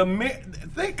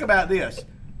think about this.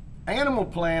 Animal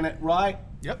Planet, right?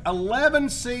 Yep. 11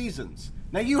 seasons.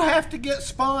 Now you have to get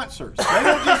sponsors.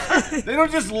 They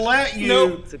don't just let you.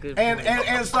 Nope. That's a good and point.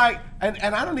 it's like, and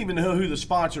I don't even know who the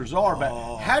sponsors are,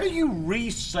 but how do you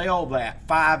resell that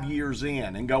 5 years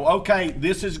in and go, okay,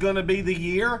 this is going to be the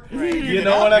year? You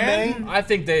know what I mean? I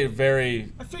think they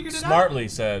very figured it smartly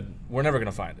said, we're never going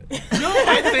to find it. No,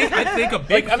 I think a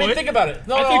Bigfoot. I mean, think about it.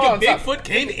 No, I no, think hold a on, stop. Bigfoot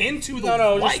came into the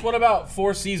No, light. just what about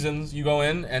 4 seasons? You go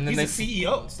in and then He's they the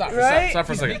CEO. Stop Right? for a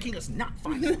He's second. making us not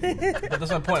find it. But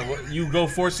that's my point. You go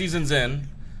 4 seasons in,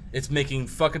 it's making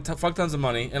fuck tons of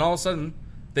money, and all of a sudden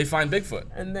they find Bigfoot.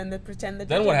 And then they pretend that.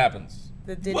 Then what happens?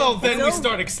 Well, then we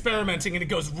start experimenting and it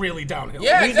goes really downhill.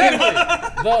 Yeah,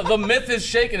 exactly. the myth is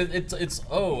shaken. It's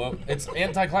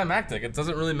anticlimactic. It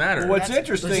doesn't really matter. What's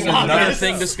interesting is Another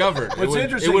thing discovered. What's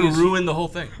interesting it would is- ruin the whole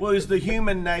thing. Well, is the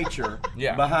human nature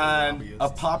Yeah. behind a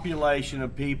population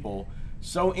of people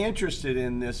so interested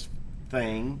in this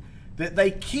thing that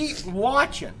they keep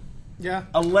watching. Yeah.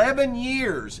 11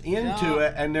 years into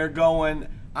it, and they're going,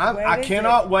 I is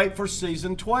cannot wait for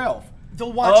season 12.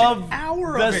 They'll watch of an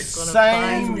hour the of it. same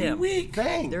find him.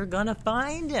 thing. They're gonna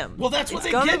find him. Well, that's what It's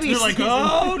they gonna get. be They're like, season-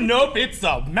 oh, nope, it's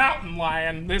a mountain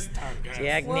lion this time, guys.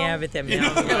 Jag ner with them.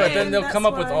 Yeah, but then And they'll that's come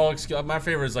up with why- all excuses. My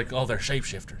favorite is like, oh, they're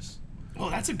shapeshifters. Well,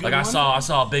 that's a good Like one. I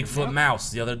saw a Bigfoot mouse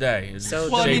the other day. So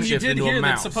Well, I mean, you Shapeshift did into hear a that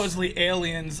mouse. supposedly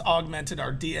aliens augmented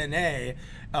our DNA,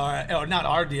 or not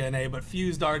our DNA, but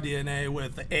fused our DNA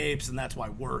with the apes, and that's why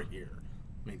we're here.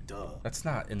 I mean, duh. That's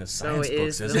not in the science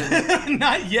books, is is the- it?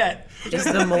 Not yet. Is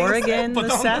the Morgan the But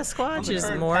on the Sasquatch? Is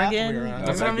current Morgan? path we're on.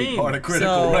 That's what I a big mean. part of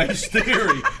critical So- race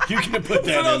theory. You can put that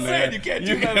That's what I'm in there. saying. You can't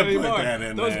do that can put anymore. that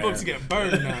in Those there. books get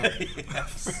burned now.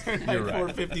 You're right.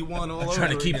 451 all over.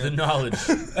 Trying to keep the again. knowledge.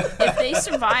 If they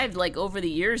survived like over the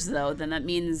years though, then that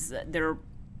means that they're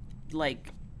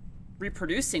like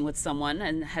reproducing with someone.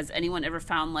 And has anyone ever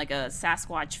found like a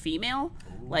Sasquatch female?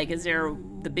 Like, is there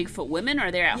the Bigfoot women, or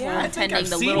are they at Yeah, I home think tending I've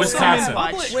the seen little some in Sasquatch?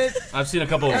 public. With I've seen a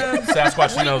couple of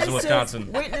Sasquatch females in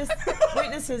Wisconsin.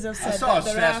 Witnesses have said saw a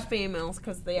that there are Sas- females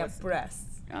because they have breasts.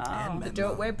 Oh. They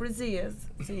don't wear brassieres,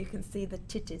 so you can see the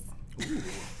titties.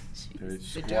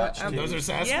 It's They squatch don't- Those are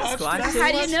Sasquatch. Yes, Squatch. that's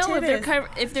How do you know if they're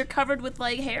titties. if they're covered with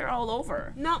like hair all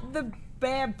over? Not the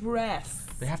bare breasts.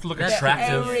 They have to look That's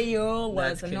attractive. Areolas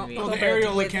That's are not convenient. Well, the covered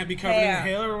areola with can't be covered hair. in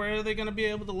hair. Where are they going to be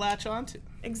able to latch onto?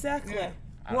 Exactly. Yeah.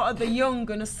 What are the young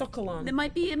gonna suckle on? They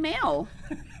might be a male.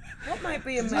 What might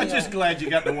be a male? I'm just glad you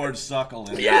got the word suckle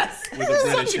in there. Yes, With a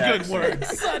British such a good accent. word.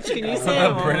 Such a Can you good say A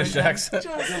it one British more time? accent.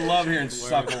 I love hearing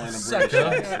suckle in a British Suckle.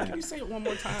 accent. Can you say it one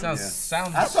more time?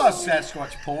 Sounds. I saw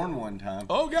Sasquatch porn one time.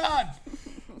 Oh God.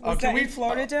 Was that in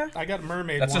Florida? I got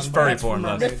mermaid. That's one, just but furry for porn,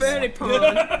 though. The mermaids. furry porn.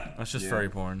 That's just furry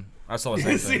porn. I saw the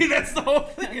same See, thing. that's the whole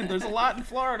thing. There's a lot in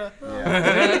Florida.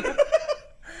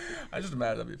 I just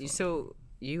imagine that'd be fun. So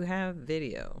you have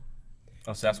video.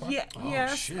 Oh, Sasquatch? Yeah,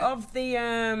 yes, shit. of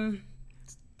the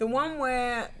one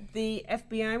where the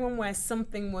FBI one where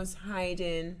something was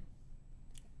hiding.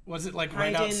 Was it like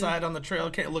right Hiding- outside on the trail?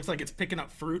 Okay, it looks like it's picking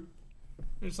up fruit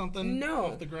or something. No.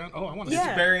 Off the ground. Oh, I want to.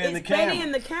 Yeah, burying the camera.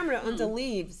 burying the camera under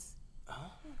leaves.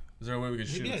 Is there a way we could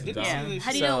shoot Yeah, it didn't down? see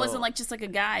How do you know it So- wasn't like just like a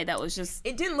guy that was just?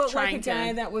 It didn't look like a Trying to-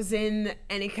 guy that was in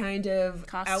any kind of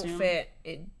Costume. outfit.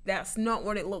 That's not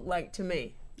what it looked like to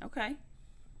me. Okay.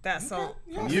 That's all.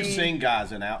 I You've mean, seen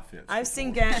guys in outfits. I've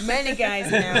seen many guys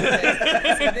in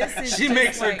outfits. So this is She just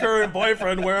makes her like, current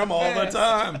boyfriend wear them all the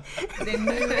time. They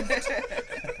moved.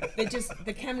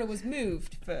 The camera was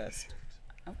moved first.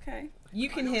 Okay. You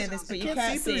can hear this, but you Can't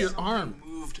can't see through see your it. arm.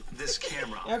 Moved this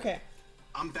camera. Okay.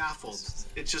 I'm baffled.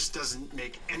 It just doesn't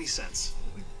make any sense.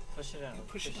 Push it out.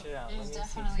 Push it out. It was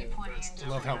definitely pointing in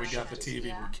Love how we got the TV.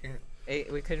 We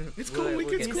can't. We couldn't. It's cool. We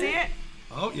Did can you see it?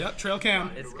 Oh, yep, trail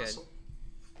cam. It's good.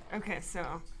 Okay,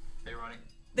 so Hey, Ronnie.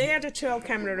 they had a trail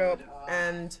camera up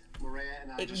and Maria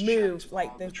and I it just moved, checked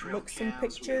like all they the trail looked some cams. We had a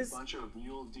pictures, bunch of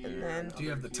mule deer and then- and Do you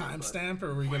have the other deer, but timestamp,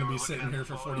 or are we going to be sitting here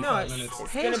for 45 No, it's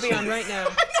minutes? going to be on right now.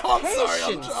 Oh, I'm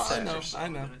sorry. Patience. I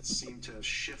know. And it seemed to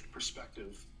shift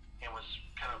perspective and was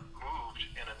kind of moved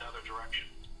in another direction.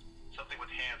 Something with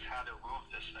hands had to move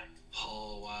this thing.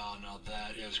 Oh, wow, now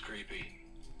that is creepy.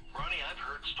 Ronnie, I've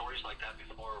heard stories like that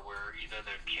before where either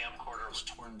the camcorder Was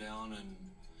was torn down and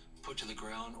put to the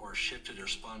ground or shifted or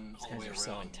spun all the way guys are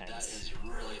so around. That intense. is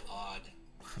really odd.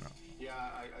 Yeah,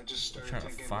 I just started Trying to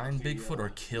thinking find about the, Bigfoot or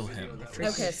kill video him. that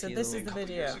was Okay, so this is the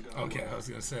video. Okay, I was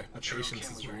going to say, a trail patience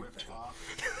cam is was very... ripped off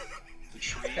the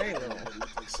tree. Very and little. it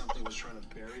looked like something was trying to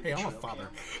bury Hey, the I'm a trail father.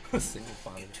 cam. A single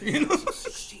father. In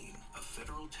 2016, a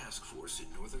federal task force in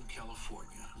Northern California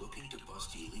looking to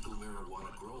bust illegal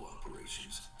marijuana grow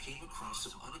operations came across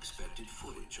some unexpected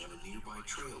footage on a nearby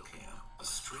trail cam. A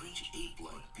strange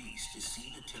ape-like beast is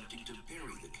seen attempting to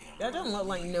bury the camera. That doesn't look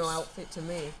like no outfit to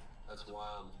me. That's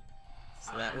wild.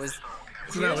 So that was.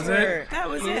 So that was where- it? That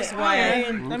was Here's it. why I-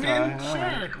 I mean,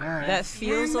 sure. That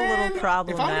feels a little If I'm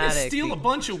problematic. going to steal a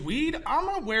bunch of weed, I'm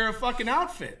going to wear a fucking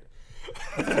outfit.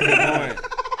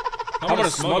 I'm gonna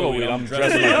smuggle weed. I'm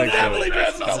dressed like Bigfoot.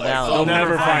 That's valid. They'll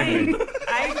never find me.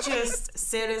 I just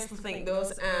seriously think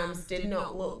those arms did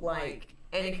not look like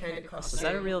any kind of costume. Was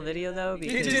that a real video though?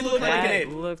 Because did look like that an ape.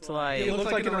 looked like. It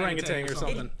looked like an orangutan or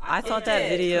something. I thought that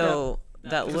video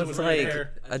that it looked was right like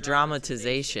there. a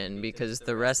dramatization because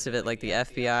the rest of it, like the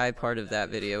FBI part of that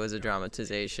video, was a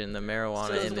dramatization. The marijuana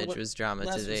So image what was Les was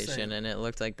dramatization, saying. and it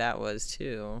looked like that was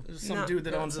too. There's some No, dude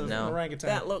that owns an No. orangutan.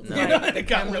 That looked No. like It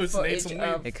got camera loose and ate footage some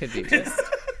of. It could be. That's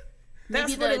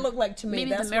Maybe what it looked like to me. Maybe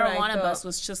That's the what I marijuana thought. bust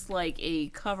was just like a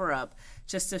cover up,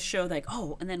 just to show like,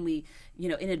 oh, and then we,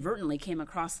 inadvertently came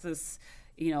across this,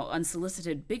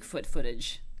 unsolicited Bigfoot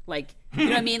footage. Like, you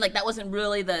know what I mean? Like that wasn't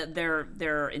really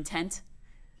their intent.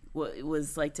 It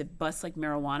was like to bust like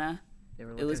marijuana. They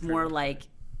were It was looking for more Bigfoot. like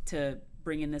to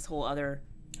bring in this whole other,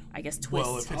 I guess, twist.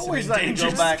 Well, if I it's always an like to go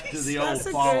endangered back to the old That's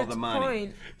a follow good the money.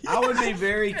 point. I would be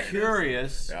very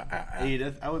curious,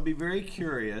 Edith. I would be very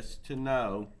curious to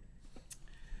know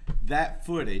that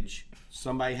footage.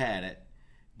 Somebody had it.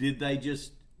 Did they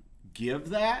just give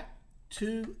that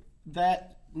to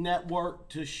that network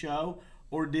to show,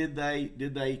 or did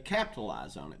they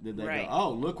capitalize on it? Did they Right. go,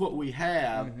 oh, look what we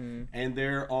have, and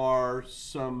there are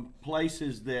some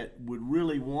places that would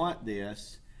really want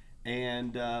this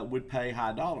and would pay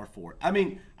high dollar for it? I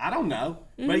mean, I don't know,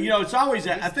 but it's always.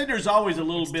 I think there's always a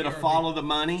little bit of follow the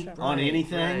money on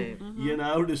anything,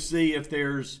 to see if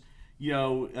there's,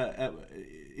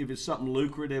 if it's something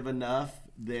lucrative enough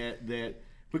that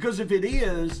because if it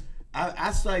is.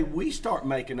 I say we start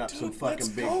making up some fucking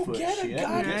Bigfoot shit.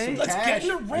 And get some Let's cash.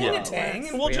 get an orangutan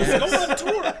and we'll We just have- go on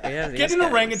tour. have Get these an guys.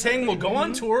 orangutan, we'll go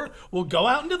on tour, we'll go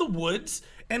out into the woods,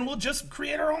 and we'll just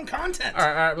create our own content. All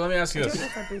right, let me ask you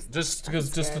this. Just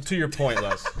to your point,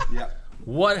 Les. Yep.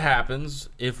 What happens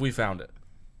if we found it?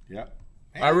 Yep.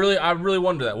 I really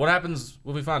wonder that. What happens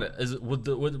when we found it? Would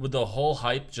the whole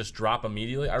hype just drop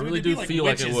immediately? I really it'd be do like feel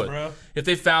like witches, it would. bro. If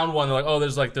they found one, they're like, oh,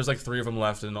 there's like 3 of them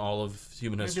left in all of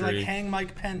human It'd be history. like Hang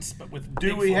Mike Pence, but with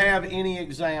Do we Bigfoot. have any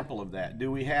example of that?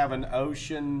 Do we have an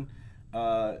ocean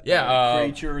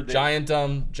creature?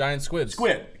 That, Giant squids.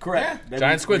 Squid, correct. That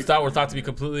Giant we- squids were thought to be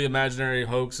completely imaginary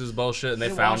hoaxes, bullshit, and they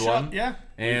found wash up, one. yeah.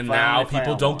 And We now finally people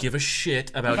found don't one. give a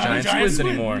shit about Giant giant squids squid.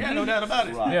 anymore. Yeah, no doubt about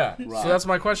it. Right. Yeah, Right. so that's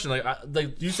my question.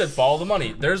 Like you said, follow the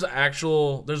money. There's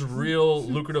real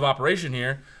lucrative operation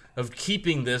here of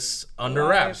keeping this under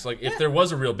wraps. Like if there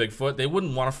was a real Bigfoot, they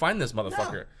wouldn't want to find this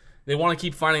motherfucker. They want to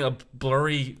keep finding a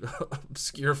blurry,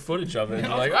 obscure footage of it. And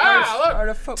you're like, Or the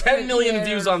look, footprint 10 million here.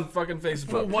 views on fucking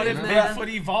Facebook. But what if Bigfoot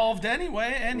evolved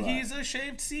anyway, and he's a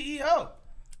shaved CEO,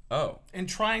 Oh, and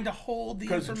trying to hold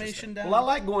the information down? Well, I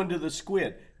like going to the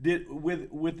squid.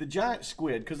 With the giant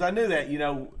squid, because I knew that.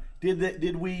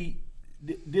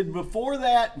 Did before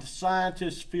that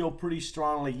scientists feel pretty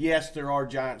strongly? Yes, there are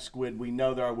giant squid. We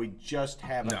know there are. We just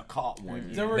haven't No. caught one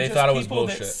yet. There were They just thought it was people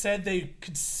bullshit. that said they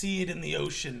could see it in the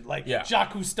ocean, like Yeah.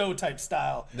 Jacques Cousteau type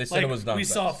style. They said like, it was we nonsense.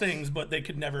 saw things, but they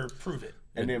could never prove it.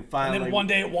 And then And finally, then one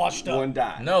day it washed up. one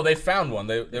died. no, they found one.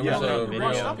 There was no, a it real.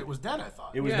 washed up. It was dead, I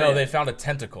thought. It was No, dead. they found a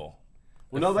tentacle.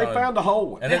 Well, no, they found a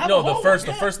whole one. And then, have no, a the whole first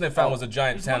one, the first thing they found was a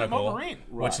giant There's one in tentacle, Marine.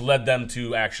 which led them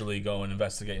to actually go and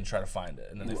investigate and try to find it.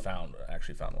 And then they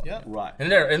actually found one. Yeah. Right. And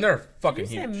they're fucking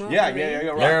Did you say huge. Marine? Yeah,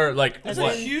 right. They're like It's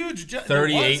what, a huge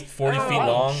 38, 40 feet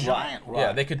long. Giant. Right.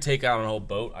 Yeah, they could take out a whole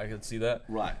boat. I could see that.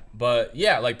 Right. But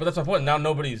yeah, but that's my point. Now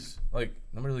nobody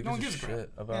really No one gives a gives a crap.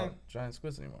 shit about giant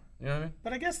squids anymore. You know what I mean?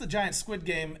 But I guess the giant squid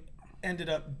game ended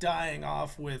up dying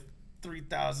off with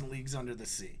 3,000 Leagues Under the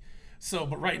Sea. So,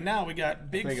 but right now we got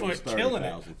think it was Bigfoot killing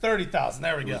it. 30,000. 30,000.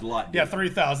 There we go. was a lot Yeah, deeper.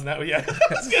 3,000. I was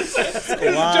gonna say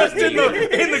it's lot just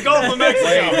in the Gulf of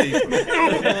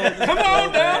Mexico. Come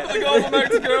on down to the Gulf of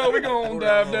Mexico. We're gonna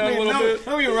dive down a little bit.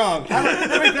 Don't get me wrong.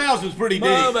 3,000 is pretty deep.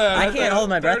 My bad. I can't hold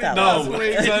my breath out. 30,000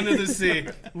 Leagues Under the Sea.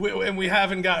 And we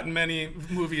haven't gotten many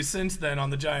movies since then on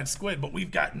the giant squid, but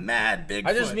we've got mad Bigfoot.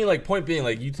 I just mean point being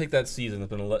you take that season that's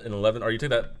been in 11, or you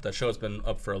take that show that's been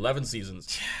up for 11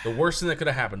 seasons. The worst thing that could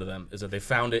have happened to them is that they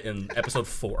found it in episode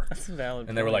 4. That's a valid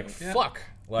And they were like, point. fuck.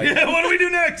 yeah, what do we do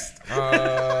next?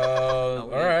 All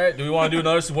right. Do we want to do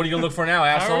another? What are you gonna look for now,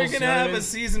 assholes? How are we You gonna know what I have mean? a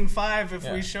season 5 if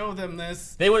Yeah. we show them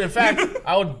this? They would, in fact,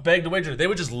 I would beg to wager, they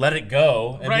would just let it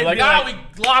go and Right, be like, be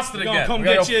like, we lost it gonna again. come We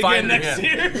gotta get go you find again it next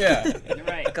year. Yeah, You're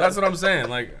right. that's what I'm saying.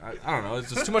 I don't know.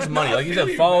 It's just too much money. Like you feel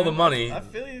said, you, follow man. the money. I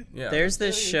feel you. Yeah. There's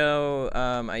this show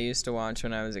I used to watch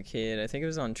when I was a kid. I think it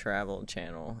was on Travel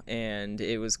Channel, and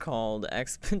it was called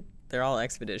They're all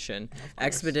Expedition.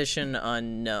 Expedition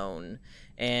Unknown.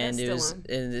 And That's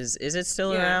is it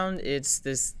still Yeah. around? It's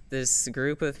this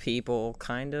group of people,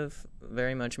 kind of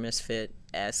very much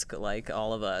misfit-esque, like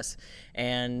all of us,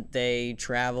 and they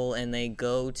travel and they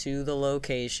go to the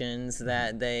locations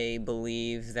that they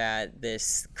believe that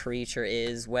this creature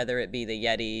is, whether it be the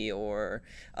Yeti or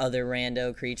other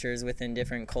rando creatures within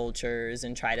different cultures,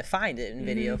 and try to find it in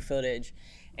video footage.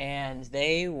 And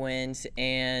they went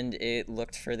and it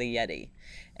looked for the Yeti,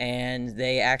 and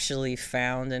they actually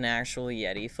found an actual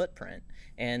Yeti footprint.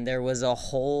 And there was a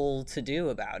whole to-do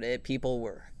about it.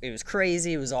 It was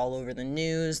crazy. It was all over the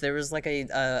news. There was like a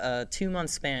 2-month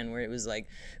span where it was like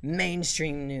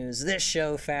mainstream news. This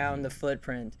show found the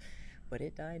footprint. But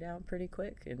it died out pretty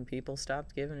quick, and people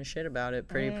stopped giving a shit about it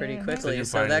pretty quickly. didn't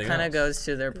So find that anything kind of else. goes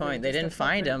to their point. They didn't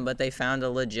find them, but they found a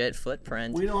legit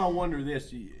footprint. Well, I wonder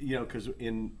this, because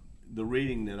in the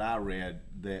reading that I read,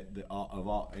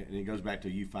 and it goes back to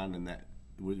you finding that,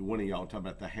 one of y'all talking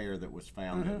about the hair that was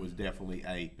found that was definitely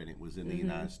ape, and it was in the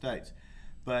United States.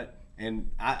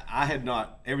 And I had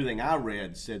not, everything I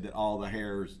read said that all the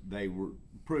hairs they were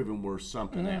proven were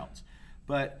something else.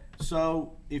 But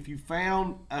so if you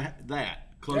found that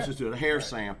closest to a hair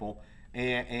sample,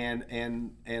 and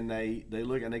they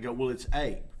look and they go, well, it's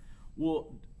ape.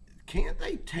 Well, can't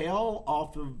they tell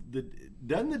off of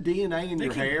doesn't the DNA in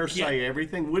your hair say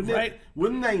everything?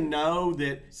 Wouldn't they know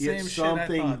that Same it's shit I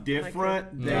something thought. different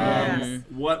Yes. than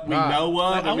what we know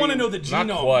of? I want to know the genome.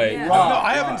 Not quite. Yeah. No,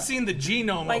 I haven't seen the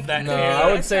genome of that No, hair.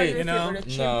 I would say- you know, no.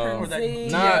 chimpanzee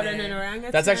Not- or an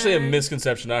orangutan. That's actually a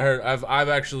misconception. I've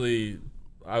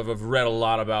read a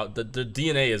lot about the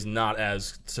DNA is not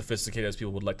as sophisticated as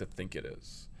people would like to think it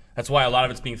is. That's why a lot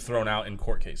of it's being thrown out in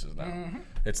court cases now.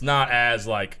 It's not as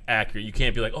accurate. You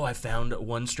can't be like, oh, I found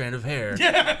one strand of hair.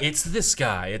 Yeah. It's this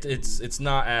guy. It's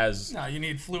not as No, you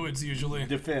need fluids usually.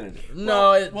 definitive.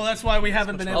 no. Well, that's why we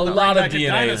haven't been able to lot bring of back a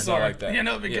DNA is dinosaur. not like that. You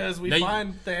know, because Yeah. we Now you-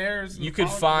 find the hairs. and you could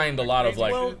follicles find a lot of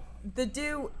crazy Well, shit. they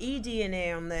do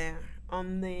eDNA on there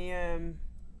on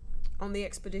the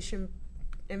expedition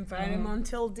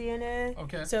environmental DNA.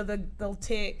 Okay. So they'll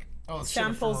take Oh, shit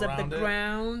samples from of the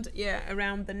around it? ground,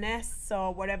 around the nests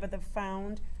or whatever they've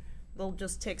found. They'll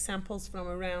just take samples from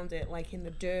around it, like in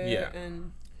the dirt Yeah.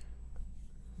 and.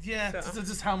 Yeah, So- it's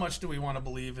just how much do we want to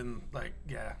believe in,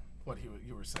 what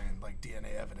you were saying,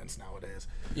 DNA evidence nowadays.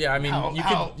 Yeah, I mean,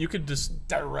 How you could just.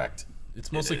 direct.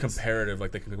 It's mostly is. comparative.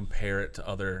 Like they can compare it to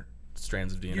other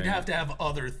strands of DNA. You'd have to have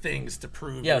other things to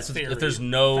prove Yeah, your so theory. if there's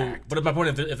no, fact. but my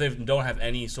point, if they don't have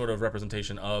any sort of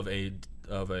representation of a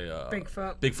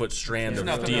Bigfoot strand of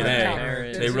nothing to DNA, compare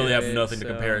it they really have to, nothing to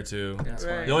so- compare it to. That's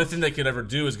Right. fine. The only thing they could ever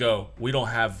do is go, we don't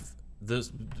have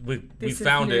this. We This is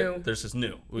found new. it. This is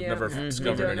new. We've Yeah. never Mhm.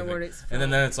 discovered We don't know anything. where it's And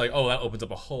then it's like, oh, that opens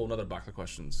up a whole another box of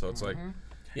questions. So it's like,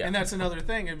 yeah. And that's another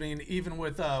thing. I mean, even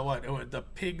with the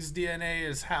pig's DNA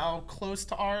is how close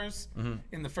to ours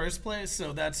in the first place.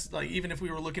 So that's even if we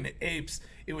were looking at apes,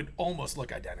 it would almost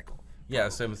look identical. Yeah,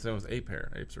 same with ape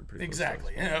hair. Apes are pretty close to us.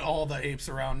 Exactly. And all the apes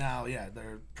around now,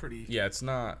 they're pretty. Yeah, it's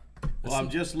not. Well, I'm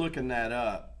just looking that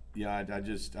up. I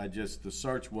just the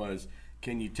search was,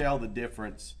 can you tell the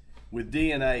difference with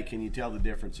DNA? Can you tell the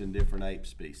difference in different ape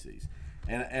species?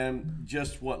 And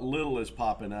just what little is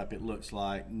popping up, it looks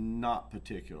like not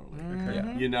particularly.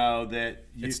 Yeah. You know that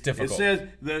It's difficult. It says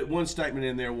the one statement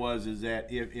in there is that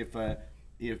if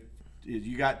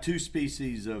you got 2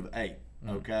 species of ape,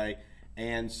 okay,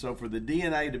 and so for the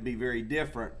DNA to be very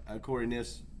different, according to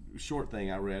this short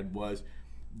thing I read, was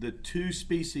the 2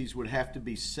 species would have to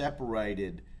be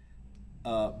separated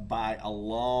by a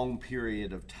long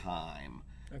period of time,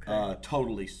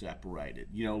 totally separated.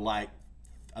 You know, like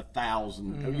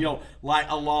 1,000. You know, like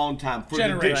a long time for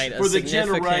Generation. for the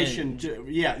generation.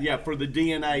 For the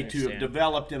DNA to have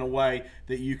developed in a way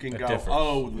that you can go, differs.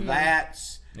 oh, that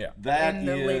In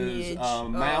the is lineage a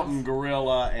mountain of-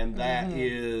 gorilla, and that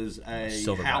is a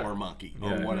Silverback. howler monkey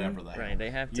or Yeah. whatever they Right, they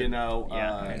have to. You know,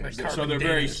 so they're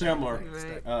very similar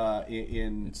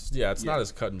in It's not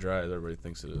as cut and dry as everybody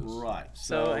thinks it is. right.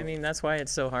 So I mean, that's why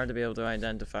it's so hard to be able to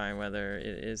identify whether it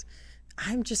is.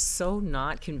 I'm just so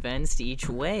not convinced each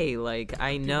way. Like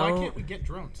I know. Why can't we get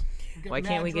drones? Why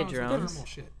can't we get with drones? thermal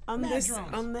shit. On Mad this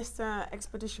drones.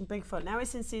 Expedition Bigfoot. Now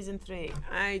it's in season 3.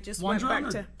 I just One went drone back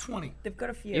or to. 20? They've got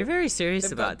a few. You're very serious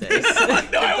They've about got- this.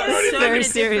 so very many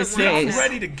serious different ones face. now.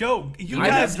 Ready to go. You I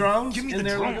guys have drones Give me in the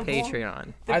there drone. looking for?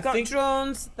 Patreon. They've got think-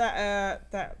 drones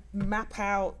that map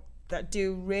out, that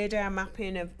do radar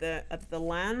mapping of the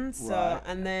land. So Right.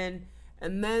 and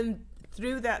then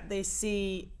through that they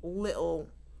see little,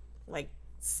 like,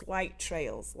 slight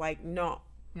trails, like not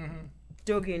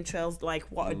dug in trails like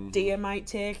what a deer might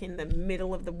take in the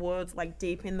middle of the woods, like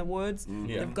deep in the woods.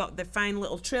 Yeah. They find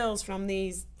little trails from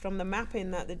the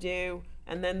mapping that they do,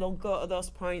 and then they'll go to those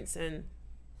points and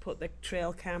put the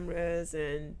trail cameras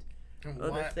and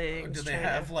other What? things. Do they trying to-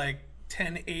 have like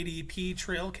 1080p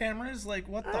trail cameras? Like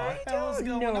what the I hell is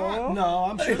don't going know. on? No,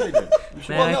 I'm sure they do.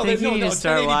 Man, I think you need to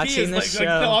start 1080p watching is this like,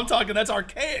 show. no, I'm talking that's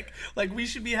archaic. Like we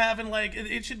should be having like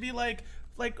it should be like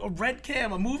a red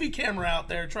cam, a movie camera out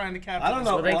there trying to capture. I don't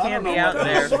know. Well, they I can't don't be know out what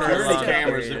there for a security long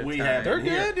cameras period that of we time. have. They're in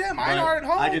here. good, yeah, mine But are at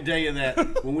home. I can tell you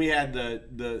that when we had the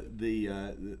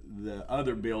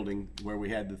other building where we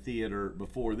had the theater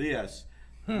before this,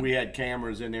 we had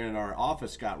cameras in there, and our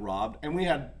office got robbed, and we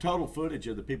had total footage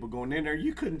of the people going in there.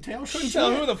 You couldn't tell. Couldn't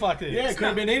tell who the fuck it is. Yeah, it could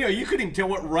have been any. You couldn't even tell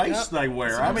what race they wear.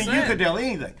 That's what I mean, I'm you saying. could tell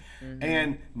anything.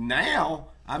 And now,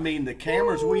 I mean, the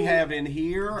cameras we have in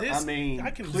here, This- I mean, I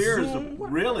can clear as a zoom.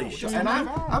 really. Just And on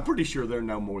my I'm pretty sure they're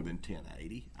no more than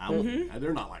 1080.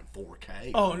 They're not like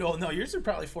 4K. Oh no, yours are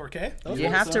probably 4K. Those You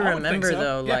ones, have to I would think remember so.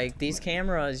 though, Yeah. like these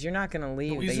cameras, you're not gonna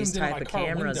leave we these zoomed in on type my of car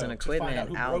cameras and window to find out equipment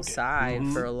who broke it. outside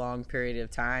for a long period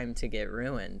of time to get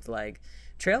ruined. Like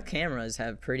trail cameras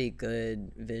have pretty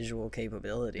good visual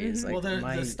capabilities. Like Well,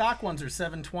 my- the stock ones are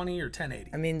 720 or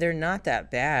 1080. I mean, they're not that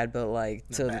bad, but like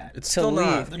bad. It's to still leave,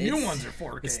 not- The new it's- ones are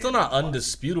 4K. It's still not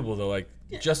undisputable though. Like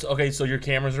just okay, so your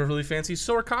cameras are really fancy.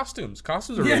 So are costumes.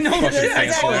 Costumes are really no, fucking yeah,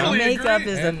 fancy. totally. now. Makeup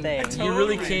agree. is the And thing. you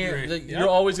really Totally can't. agree. You're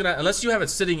always gonna, unless you have it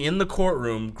sitting in the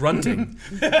courtroom grunting.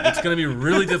 It's gonna be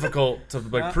really difficult to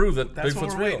like prove that That's what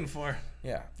Bigfoot's we're real. waiting for.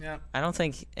 Yeah. Yeah. I don't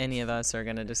think any of us are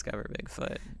gonna discover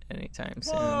Bigfoot anytime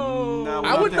soon. No,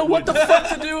 I wouldn't know what the fuck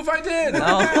to do if I did.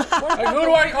 Like, who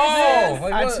do I call?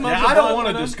 Like, I'd what? smoke Yeah, I don't want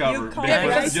to discover You call Bigfoot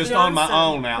Bryce just on my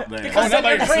Johnson. own out there. Because not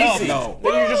by then you're yourself, crazy. no.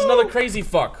 Then you're just another crazy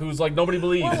fuck who's like nobody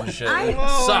believes and shit. I- It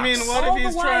Well, sucks. I mean, what all if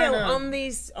he's the trying while to?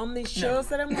 on these shows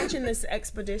that I'm watching, this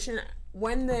expedition,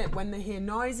 when they hear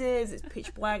noises, it's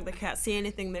pitch black, they can't see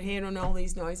anything, they're hearing all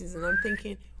these noises, and I'm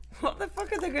thinking, what the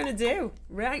fuck are they gonna do?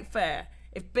 Right fair.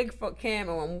 If Bigfoot came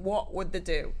on, what would they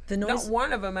do? The noise- Not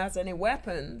one of them has any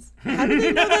weapons. How do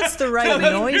they know that's the right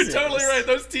noises? You're totally right.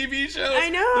 Those TV shows. I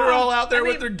know. They're all out there I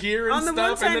mean, with their gear and on the stuff, one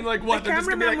and then side, like what? The They're just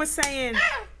gonna be cameraman like, was saying,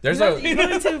 There's you're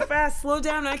going too fast, slow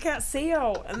down, I can't see you.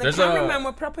 And the There's a- cameraman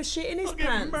were proper shitting his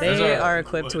pants. They There's a- are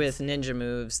equipped with ninja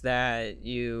moves that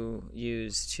you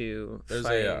use to There's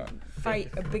fight. a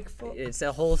Fight a Bigfoot. It's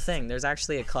a whole thing. There's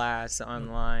actually a class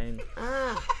online.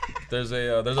 there's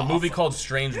a movie called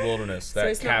Strange Wilderness So that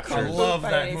it's not captures. Kung Fu love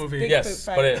that fighting, it's movie. Bigfoot Yes,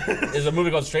 but fighting. it is a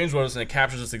movie called Strange Wilderness, and it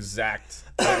captures this exact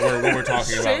what we're talking about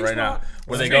Strange right now. Wil-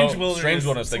 Where they Strange go Wilderness. Strange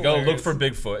Wilderness, they It's go look hilarious. for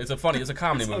Bigfoot. It's a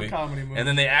comedy a movie. comedy movie. And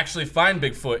then they actually find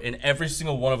Bigfoot, and every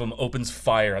single one of them opens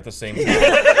fire at the same time,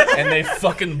 and they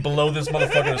fucking blow this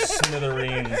motherfucker to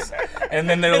smithereens. And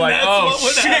then they're like, that's "Oh what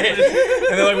would shit!"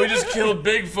 And they're like, "We just killed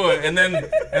Bigfoot." And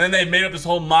then they made up this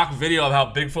whole mock video of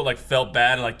how Bigfoot like felt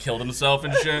bad and like killed himself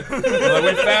and shit. They're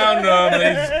like, "We found him."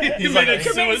 And he's like,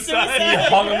 He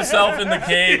hung himself in the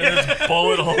cave, and there's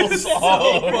bullet holes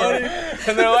all over.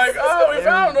 And they're like, "Oh, we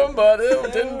found him, but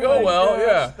it didn't go well."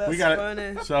 Yeah. That's We got funny.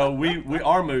 it. So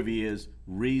our movie is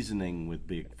reasoning with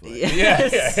Bigfoot.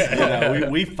 Yeah. You know,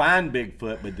 we find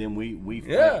Bigfoot, but then we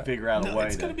figure out a way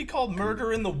It's to. going to be called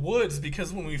Murder in the Woods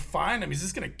because when we find him, he's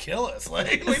just going to kill us.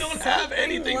 Like, we don't have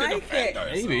anything to like defend it.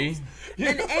 ourselves. Maybe.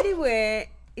 And anyway,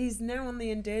 he's now on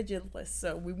the endangered list,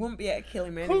 so we won't be able to kill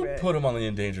him Who anyway. put him on the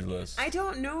endangered list? I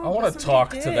don't know. I want but to somebody talk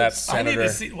did. to that I need senator. to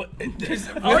see. There's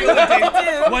a All you video have thing.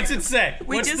 to do- What's it say?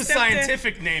 We What's the just have to-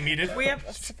 scientific name, Edith? We have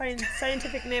a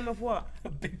scientific name of what?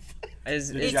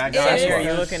 Is gigantic- Josh, are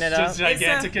you looking it up? Just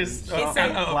Giganticus.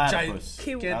 Platypus.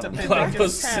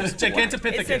 Platypus.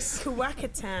 Gigantopithecus. It's a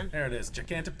Kuwakatan. There it is.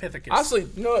 Gigantopithecus. Honestly,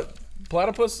 you know what?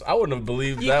 Platypus? I wouldn't have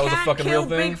believed You that was a can't fucking kill real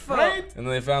thing. Bigfoot. Right? And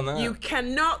then they found that. You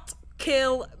cannot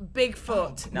kill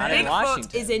Bigfoot. Not in Bigfoot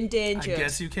Washington. is I endangered.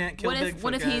 guess you can't kill What Bigfoot. if,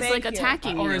 what if guys. he's Thank like you.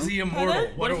 attacking you? Or is he immortal?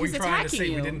 Pardon? What are if we he's trying to say?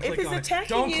 attacking We you? didn't If click he's on it. attacking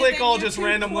Don't you, click then all you're just too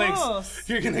random links. close.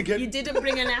 You're gonna get. You didn't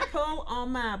bring an apple or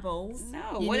marbles.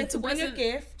 No, You what need if to it bring a wasn't-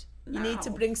 gift. You need to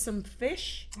No. bring some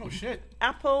fish, Oh shit.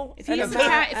 apple, If and he's, a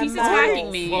mar- if he's and attacking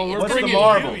marbles. me, Well, we're What's the bringing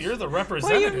marbles? you. You're the Well,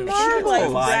 representative. you like like- bright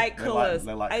they like- colors.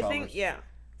 they like I colours. think, yeah.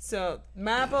 So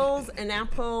marbles and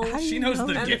apples She knows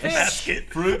the and gift fish basket.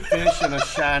 Fruit, fish, and a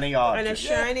shiny and a object.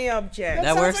 shiny object.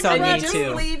 That works on and you me just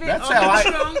too. leave it That's on how the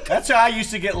trunk. That's how I used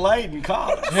to get laid in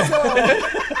college. So,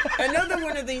 another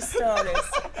one of these stories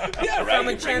Yeah, right. from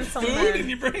a You bring food gentleman and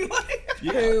you bring like.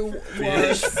 who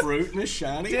Fish, was fruit, and a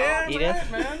shiny Damn object.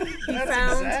 Edith? right, man. That's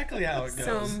found exactly how it goes.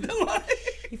 some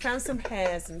he found some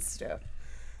hairs and stuff,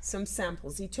 some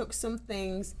samples. He took some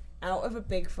things out of a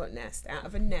Bigfoot nest, out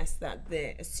of a nest that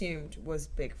they assumed was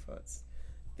Bigfoot's.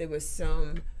 There was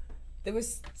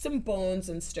some bones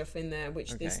and stuff in there,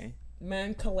 which this Okay.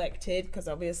 man collected because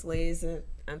obviously he's an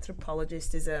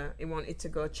anthropologist. He wanted to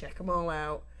go check them all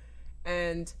out,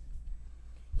 and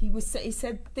he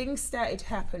said things started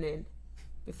happening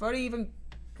before he even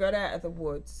got out of the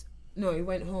woods. No, he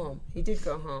went home. He did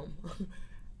go home,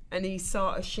 and he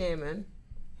saw a shaman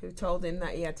who told him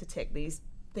that he had to take these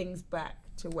things back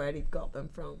to where he'd got them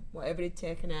from. Whatever he'd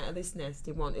taken out of this nest,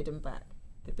 he wanted them back.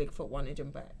 The Bigfoot wanted them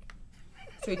back.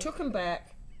 So he took them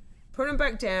back, put them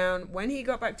back down. When he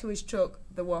got back to his truck,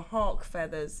 there were hawk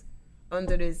feathers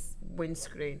under his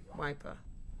windscreen wiper.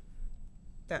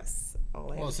 That's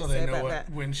all I have Well, to so say they know about what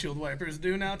that. windshield wipers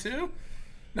do now too.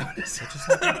 No,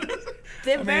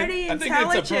 They're very I think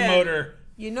intelligent. it's a promoter.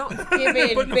 You're not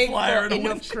giving Putting a flyer Bigfoot in a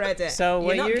enough windshield. credit. So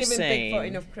what you're not you're giving saying, Bigfoot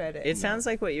enough credit. it sounds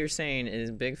like what you're saying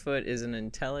is Bigfoot is an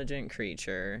intelligent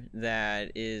creature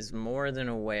that is more than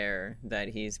aware that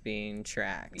he's being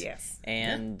tracked. Yes.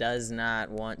 And does not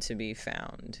want to be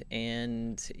found.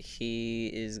 And he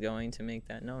is going to make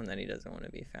that known that he doesn't want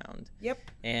to be found. Yep.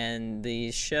 And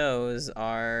these shows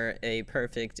are a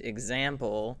perfect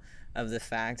example of the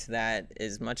fact that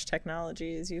as much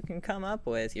technology as you can come up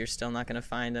with, you're still not going to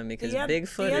find them because Yeah,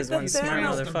 Bigfoot yeah, is one the smart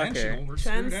thermal motherfucker. We're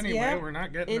screwed anyway. yeah. We're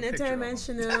not getting a picture of them.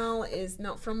 Interdimensional is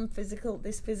not from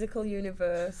this physical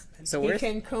universe. So he we're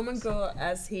can come and go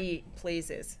as he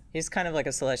pleases. he's kind of like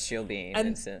a celestial being.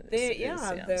 And sounds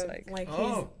they're like.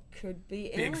 Oh. he could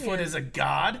be alien. Bigfoot is a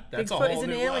god. That's a Bigfoot whole is an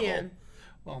new alien. level.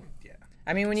 Well, yeah.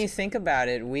 I mean, when you think about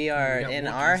it, we are got in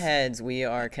Wookiees. our heads, we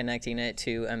are connecting it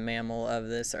to a mammal of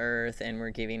this earth, and we're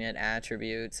giving it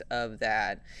attributes of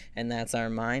that, and that's our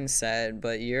mindset.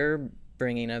 But you're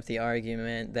bringing up the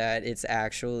argument that it's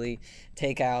actually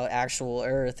take out actual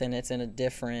Earth, and it's in a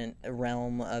different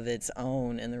realm of its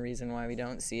own. And the reason why we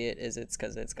don't see it is it's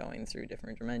because it's going through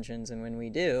different dimensions, and when we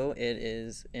do, it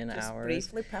is in Just ours.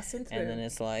 briefly passing through. And then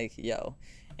it's like, yo.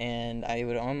 And I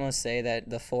would almost say that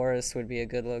the forest would be a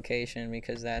good location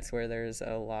because that's where there's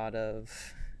a lot of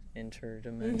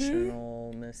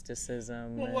interdimensional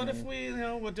mysticism. Well, what if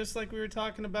and- we, just like we were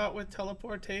talking about with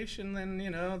teleportation, and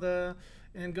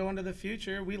and going to the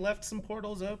future, we left some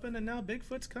portals open, and now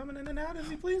Bigfoot's coming in and out as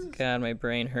he pleases. God, my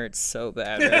brain hurts so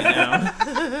bad right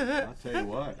now. I'll tell you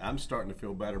what, I'm starting to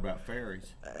feel better about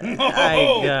fairies.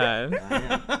 God.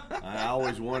 I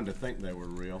always wanted to think they were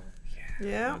real.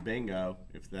 yeah. Bingo.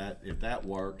 If that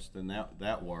works, then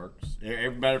that works.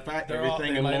 Matter of fact, They're all-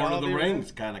 everything they in might Lord all of the be real.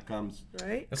 Rings kind of comes.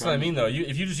 Right. That's what I mean, though.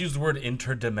 If you just use the word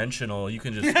interdimensional, you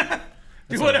can just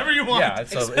Do whatever you want. yeah.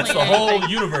 It's the Explain whole anything.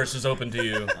 universe is open to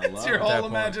you. I love It's your it. whole that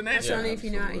point. imagination. That's only if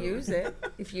you know how to Absolutely. use it.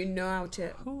 If you know how to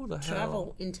Who the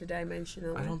travel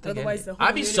interdimensionally. I don't think Otherwise, the whole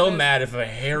I'd be so universe- mad if a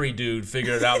hairy dude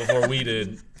figured it out before we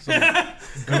did.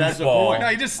 That's the goofball. point. No,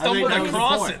 you just I think stumbled that was the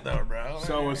across point. it, though, bro.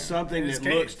 So it's something It's that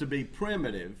cave. looks to be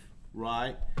primitive,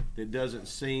 right? That doesn't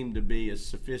seem to be as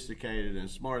sophisticated and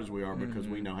smart as we are because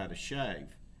we know how to shave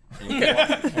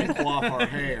and quaff our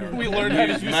hair. We learned and how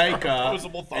to use use makeup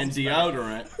opposable and thumbs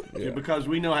deodorant. And because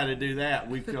we know how to do that,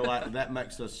 we feel like that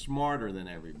makes us smarter than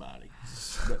everybody.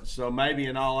 So maybe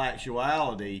in all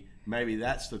actuality, maybe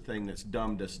that's the thing that's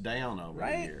dumbed us down over the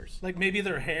Right? years. Like maybe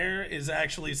their hair is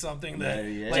actually something that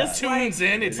Yeah. like Just tunes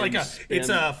in. It's it like didn't it's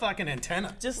a fucking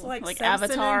antenna. Just like Like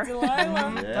Samson Avatar. and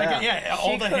Delilah. Yeah.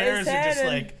 All She the cut hairs his are head just and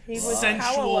like he was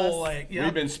sensual. powerless. Like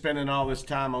We've been spending all this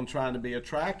time on trying to be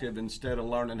attractive instead of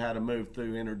learning how to move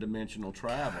through interdimensional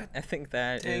travel. I think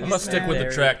that is. I'm gonna stick with very-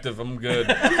 attractive. I'm good.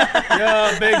 Yo,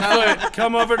 Bigfoot,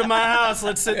 come over to my house.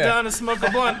 Let's sit down and smoke a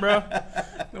blunt, bro.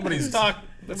 Nobody's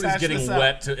Let's Nobody's hash getting this out.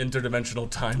 wet to interdimensional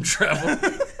time travel.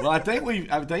 Well, I think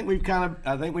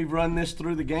we've run this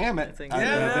through the gamut. I think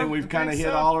think we've kind of hit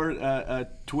so. all our.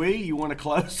 Twee, you want to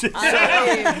close it?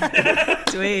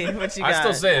 Twee, what you got? I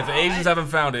still say if Asians haven't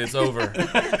found it, it's over.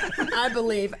 I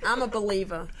believe. I'm a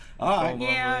believer. All right.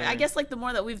 Yeah, I guess like the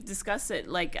more that we've discussed it,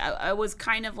 like I was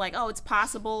kind of like, oh, it's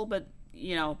possible, but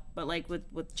but like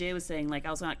what Jay was saying, like I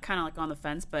was kind of like on the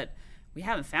fence, but we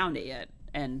haven't found it yet,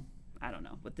 and I don't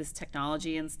know, with this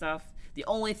technology and stuff, the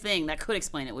only thing that could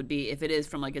explain it would be if it is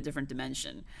from like a different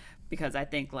dimension, because I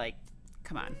think like,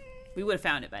 come on, we would have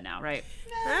found it by now, right?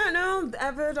 I don't know.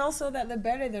 I've heard also that they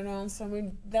bury their own,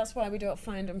 so that's why we don't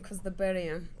find them, because they bury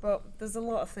them. But there's a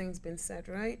lot of things been said,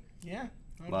 right? Yeah.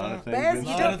 A lot of things Bears, been you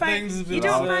lot said. don't of find things have you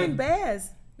been don't said. find bears.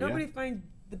 Nobody Yeah. finds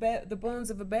the bones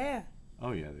of a bear,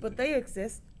 Oh yeah. but they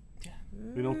exist.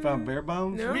 We don't find bare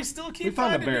bones. No. We still We keep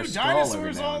find a finding bear new skull every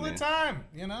dinosaurs now all and the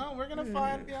then. time. We're gonna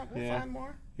find. We'll Yeah. find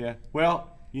more. Yeah.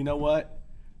 Well, you know what?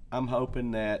 I'm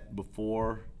hoping that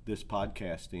before this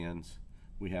podcast ends,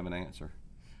 we have an answer.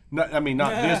 No, I mean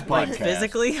not this podcast. Like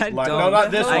physically, I Like, don't. no, not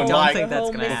this I one. don't Like think that's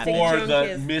whole gonna happen. mystic before the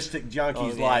junkies. Mystic Junkies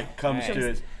Oh, yeah. like comes Right.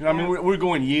 to us. I mean, we're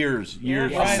going years.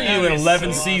 I'll Right. see you in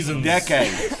 11 seasons.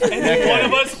 Decades.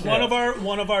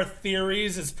 One of our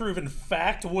theories is proven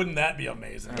fact. Wouldn't that be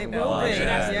amazing? It will be.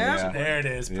 yeah, Yeah. yeah. There it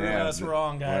is. Prove Yeah, us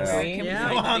wrong, guys. well, Can we Yeah.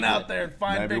 Go find on Bigfoot? out there and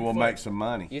find Maybe Bigfoot. we'll make some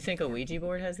money. You think a Ouija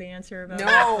board has the answer about it?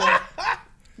 No.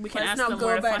 We can Let's ask not them go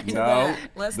where to back find to it. No, that.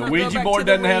 Let's the not go Ouija back board to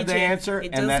the doesn't have the Ouija. answer, It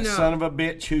and does that not. son of a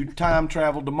bitch who time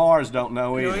traveled to Mars don't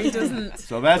know No, either. he doesn't.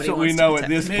 So that's But he what we wants to know at protect-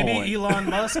 this Maybe point. Elon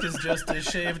Musk is just a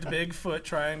shaved Bigfoot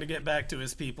trying to get back to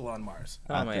his people on Mars.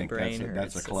 Oh, I my think brain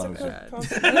that's a hurts. close. So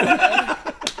bad.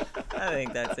 I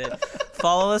think that's it.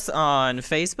 Follow us on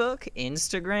Facebook,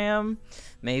 Instagram,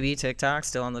 maybe TikTok.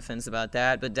 Still on the fence about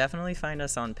that, but definitely find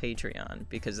us on Patreon,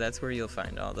 because that's where you'll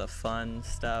find all the fun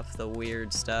stuff, the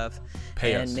weird stuff,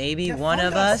 Pay and us. maybe one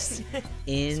of us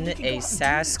in a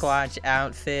Sasquatch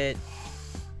outfit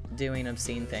doing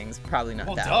obscene things. Probably not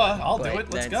Well, that duh, one, I'll do but it.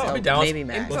 Let's that's- go. I'll be down. Maybe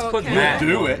Matt. Let's put Okay. Matt.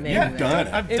 Do it. Maybe You've that. done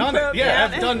it. I've done it. Yeah,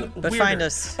 I've done. But weirder. find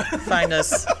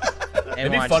us, and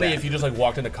It'd be watch funny that. if you just like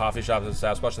walked into coffee shops as a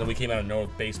Sasquatch and then we came out of nowhere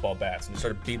with baseball bats and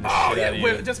started beating the shit out of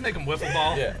you. Just make them wiffle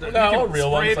ball. Yeah. You No, can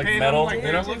real ones, spray like paint metal, them like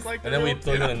you they know? look like And then they're we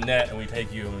throw you in a net and we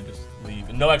take you and we just leave.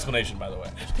 No explanation, by the way.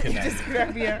 Just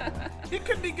kidnap you. It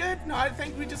could be good. No, I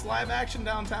think we just live action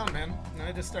downtown, man. And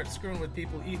I just start screwing with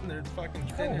people eating their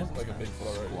fucking dinners. Like a big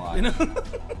already. Squatch. You know?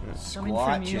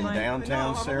 Squatch you, in Mike?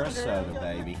 downtown No, I'm Sarasota,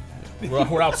 baby.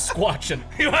 We're out squatching.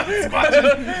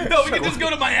 No, we can just go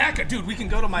to Mayaca, dude. We can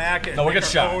go to Mayaca. and No, we're make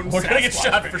gonna get our shot. own We're gonna get Sasquatch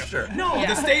shot video. for sure. No,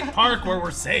 the state park where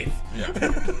we're safe.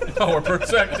 Oh, we're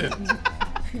protected.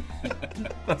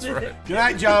 That's right. Good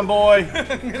night, John Boy.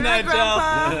 Good night,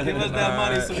 Joe. Give us that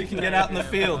money so we can get out in the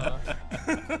field.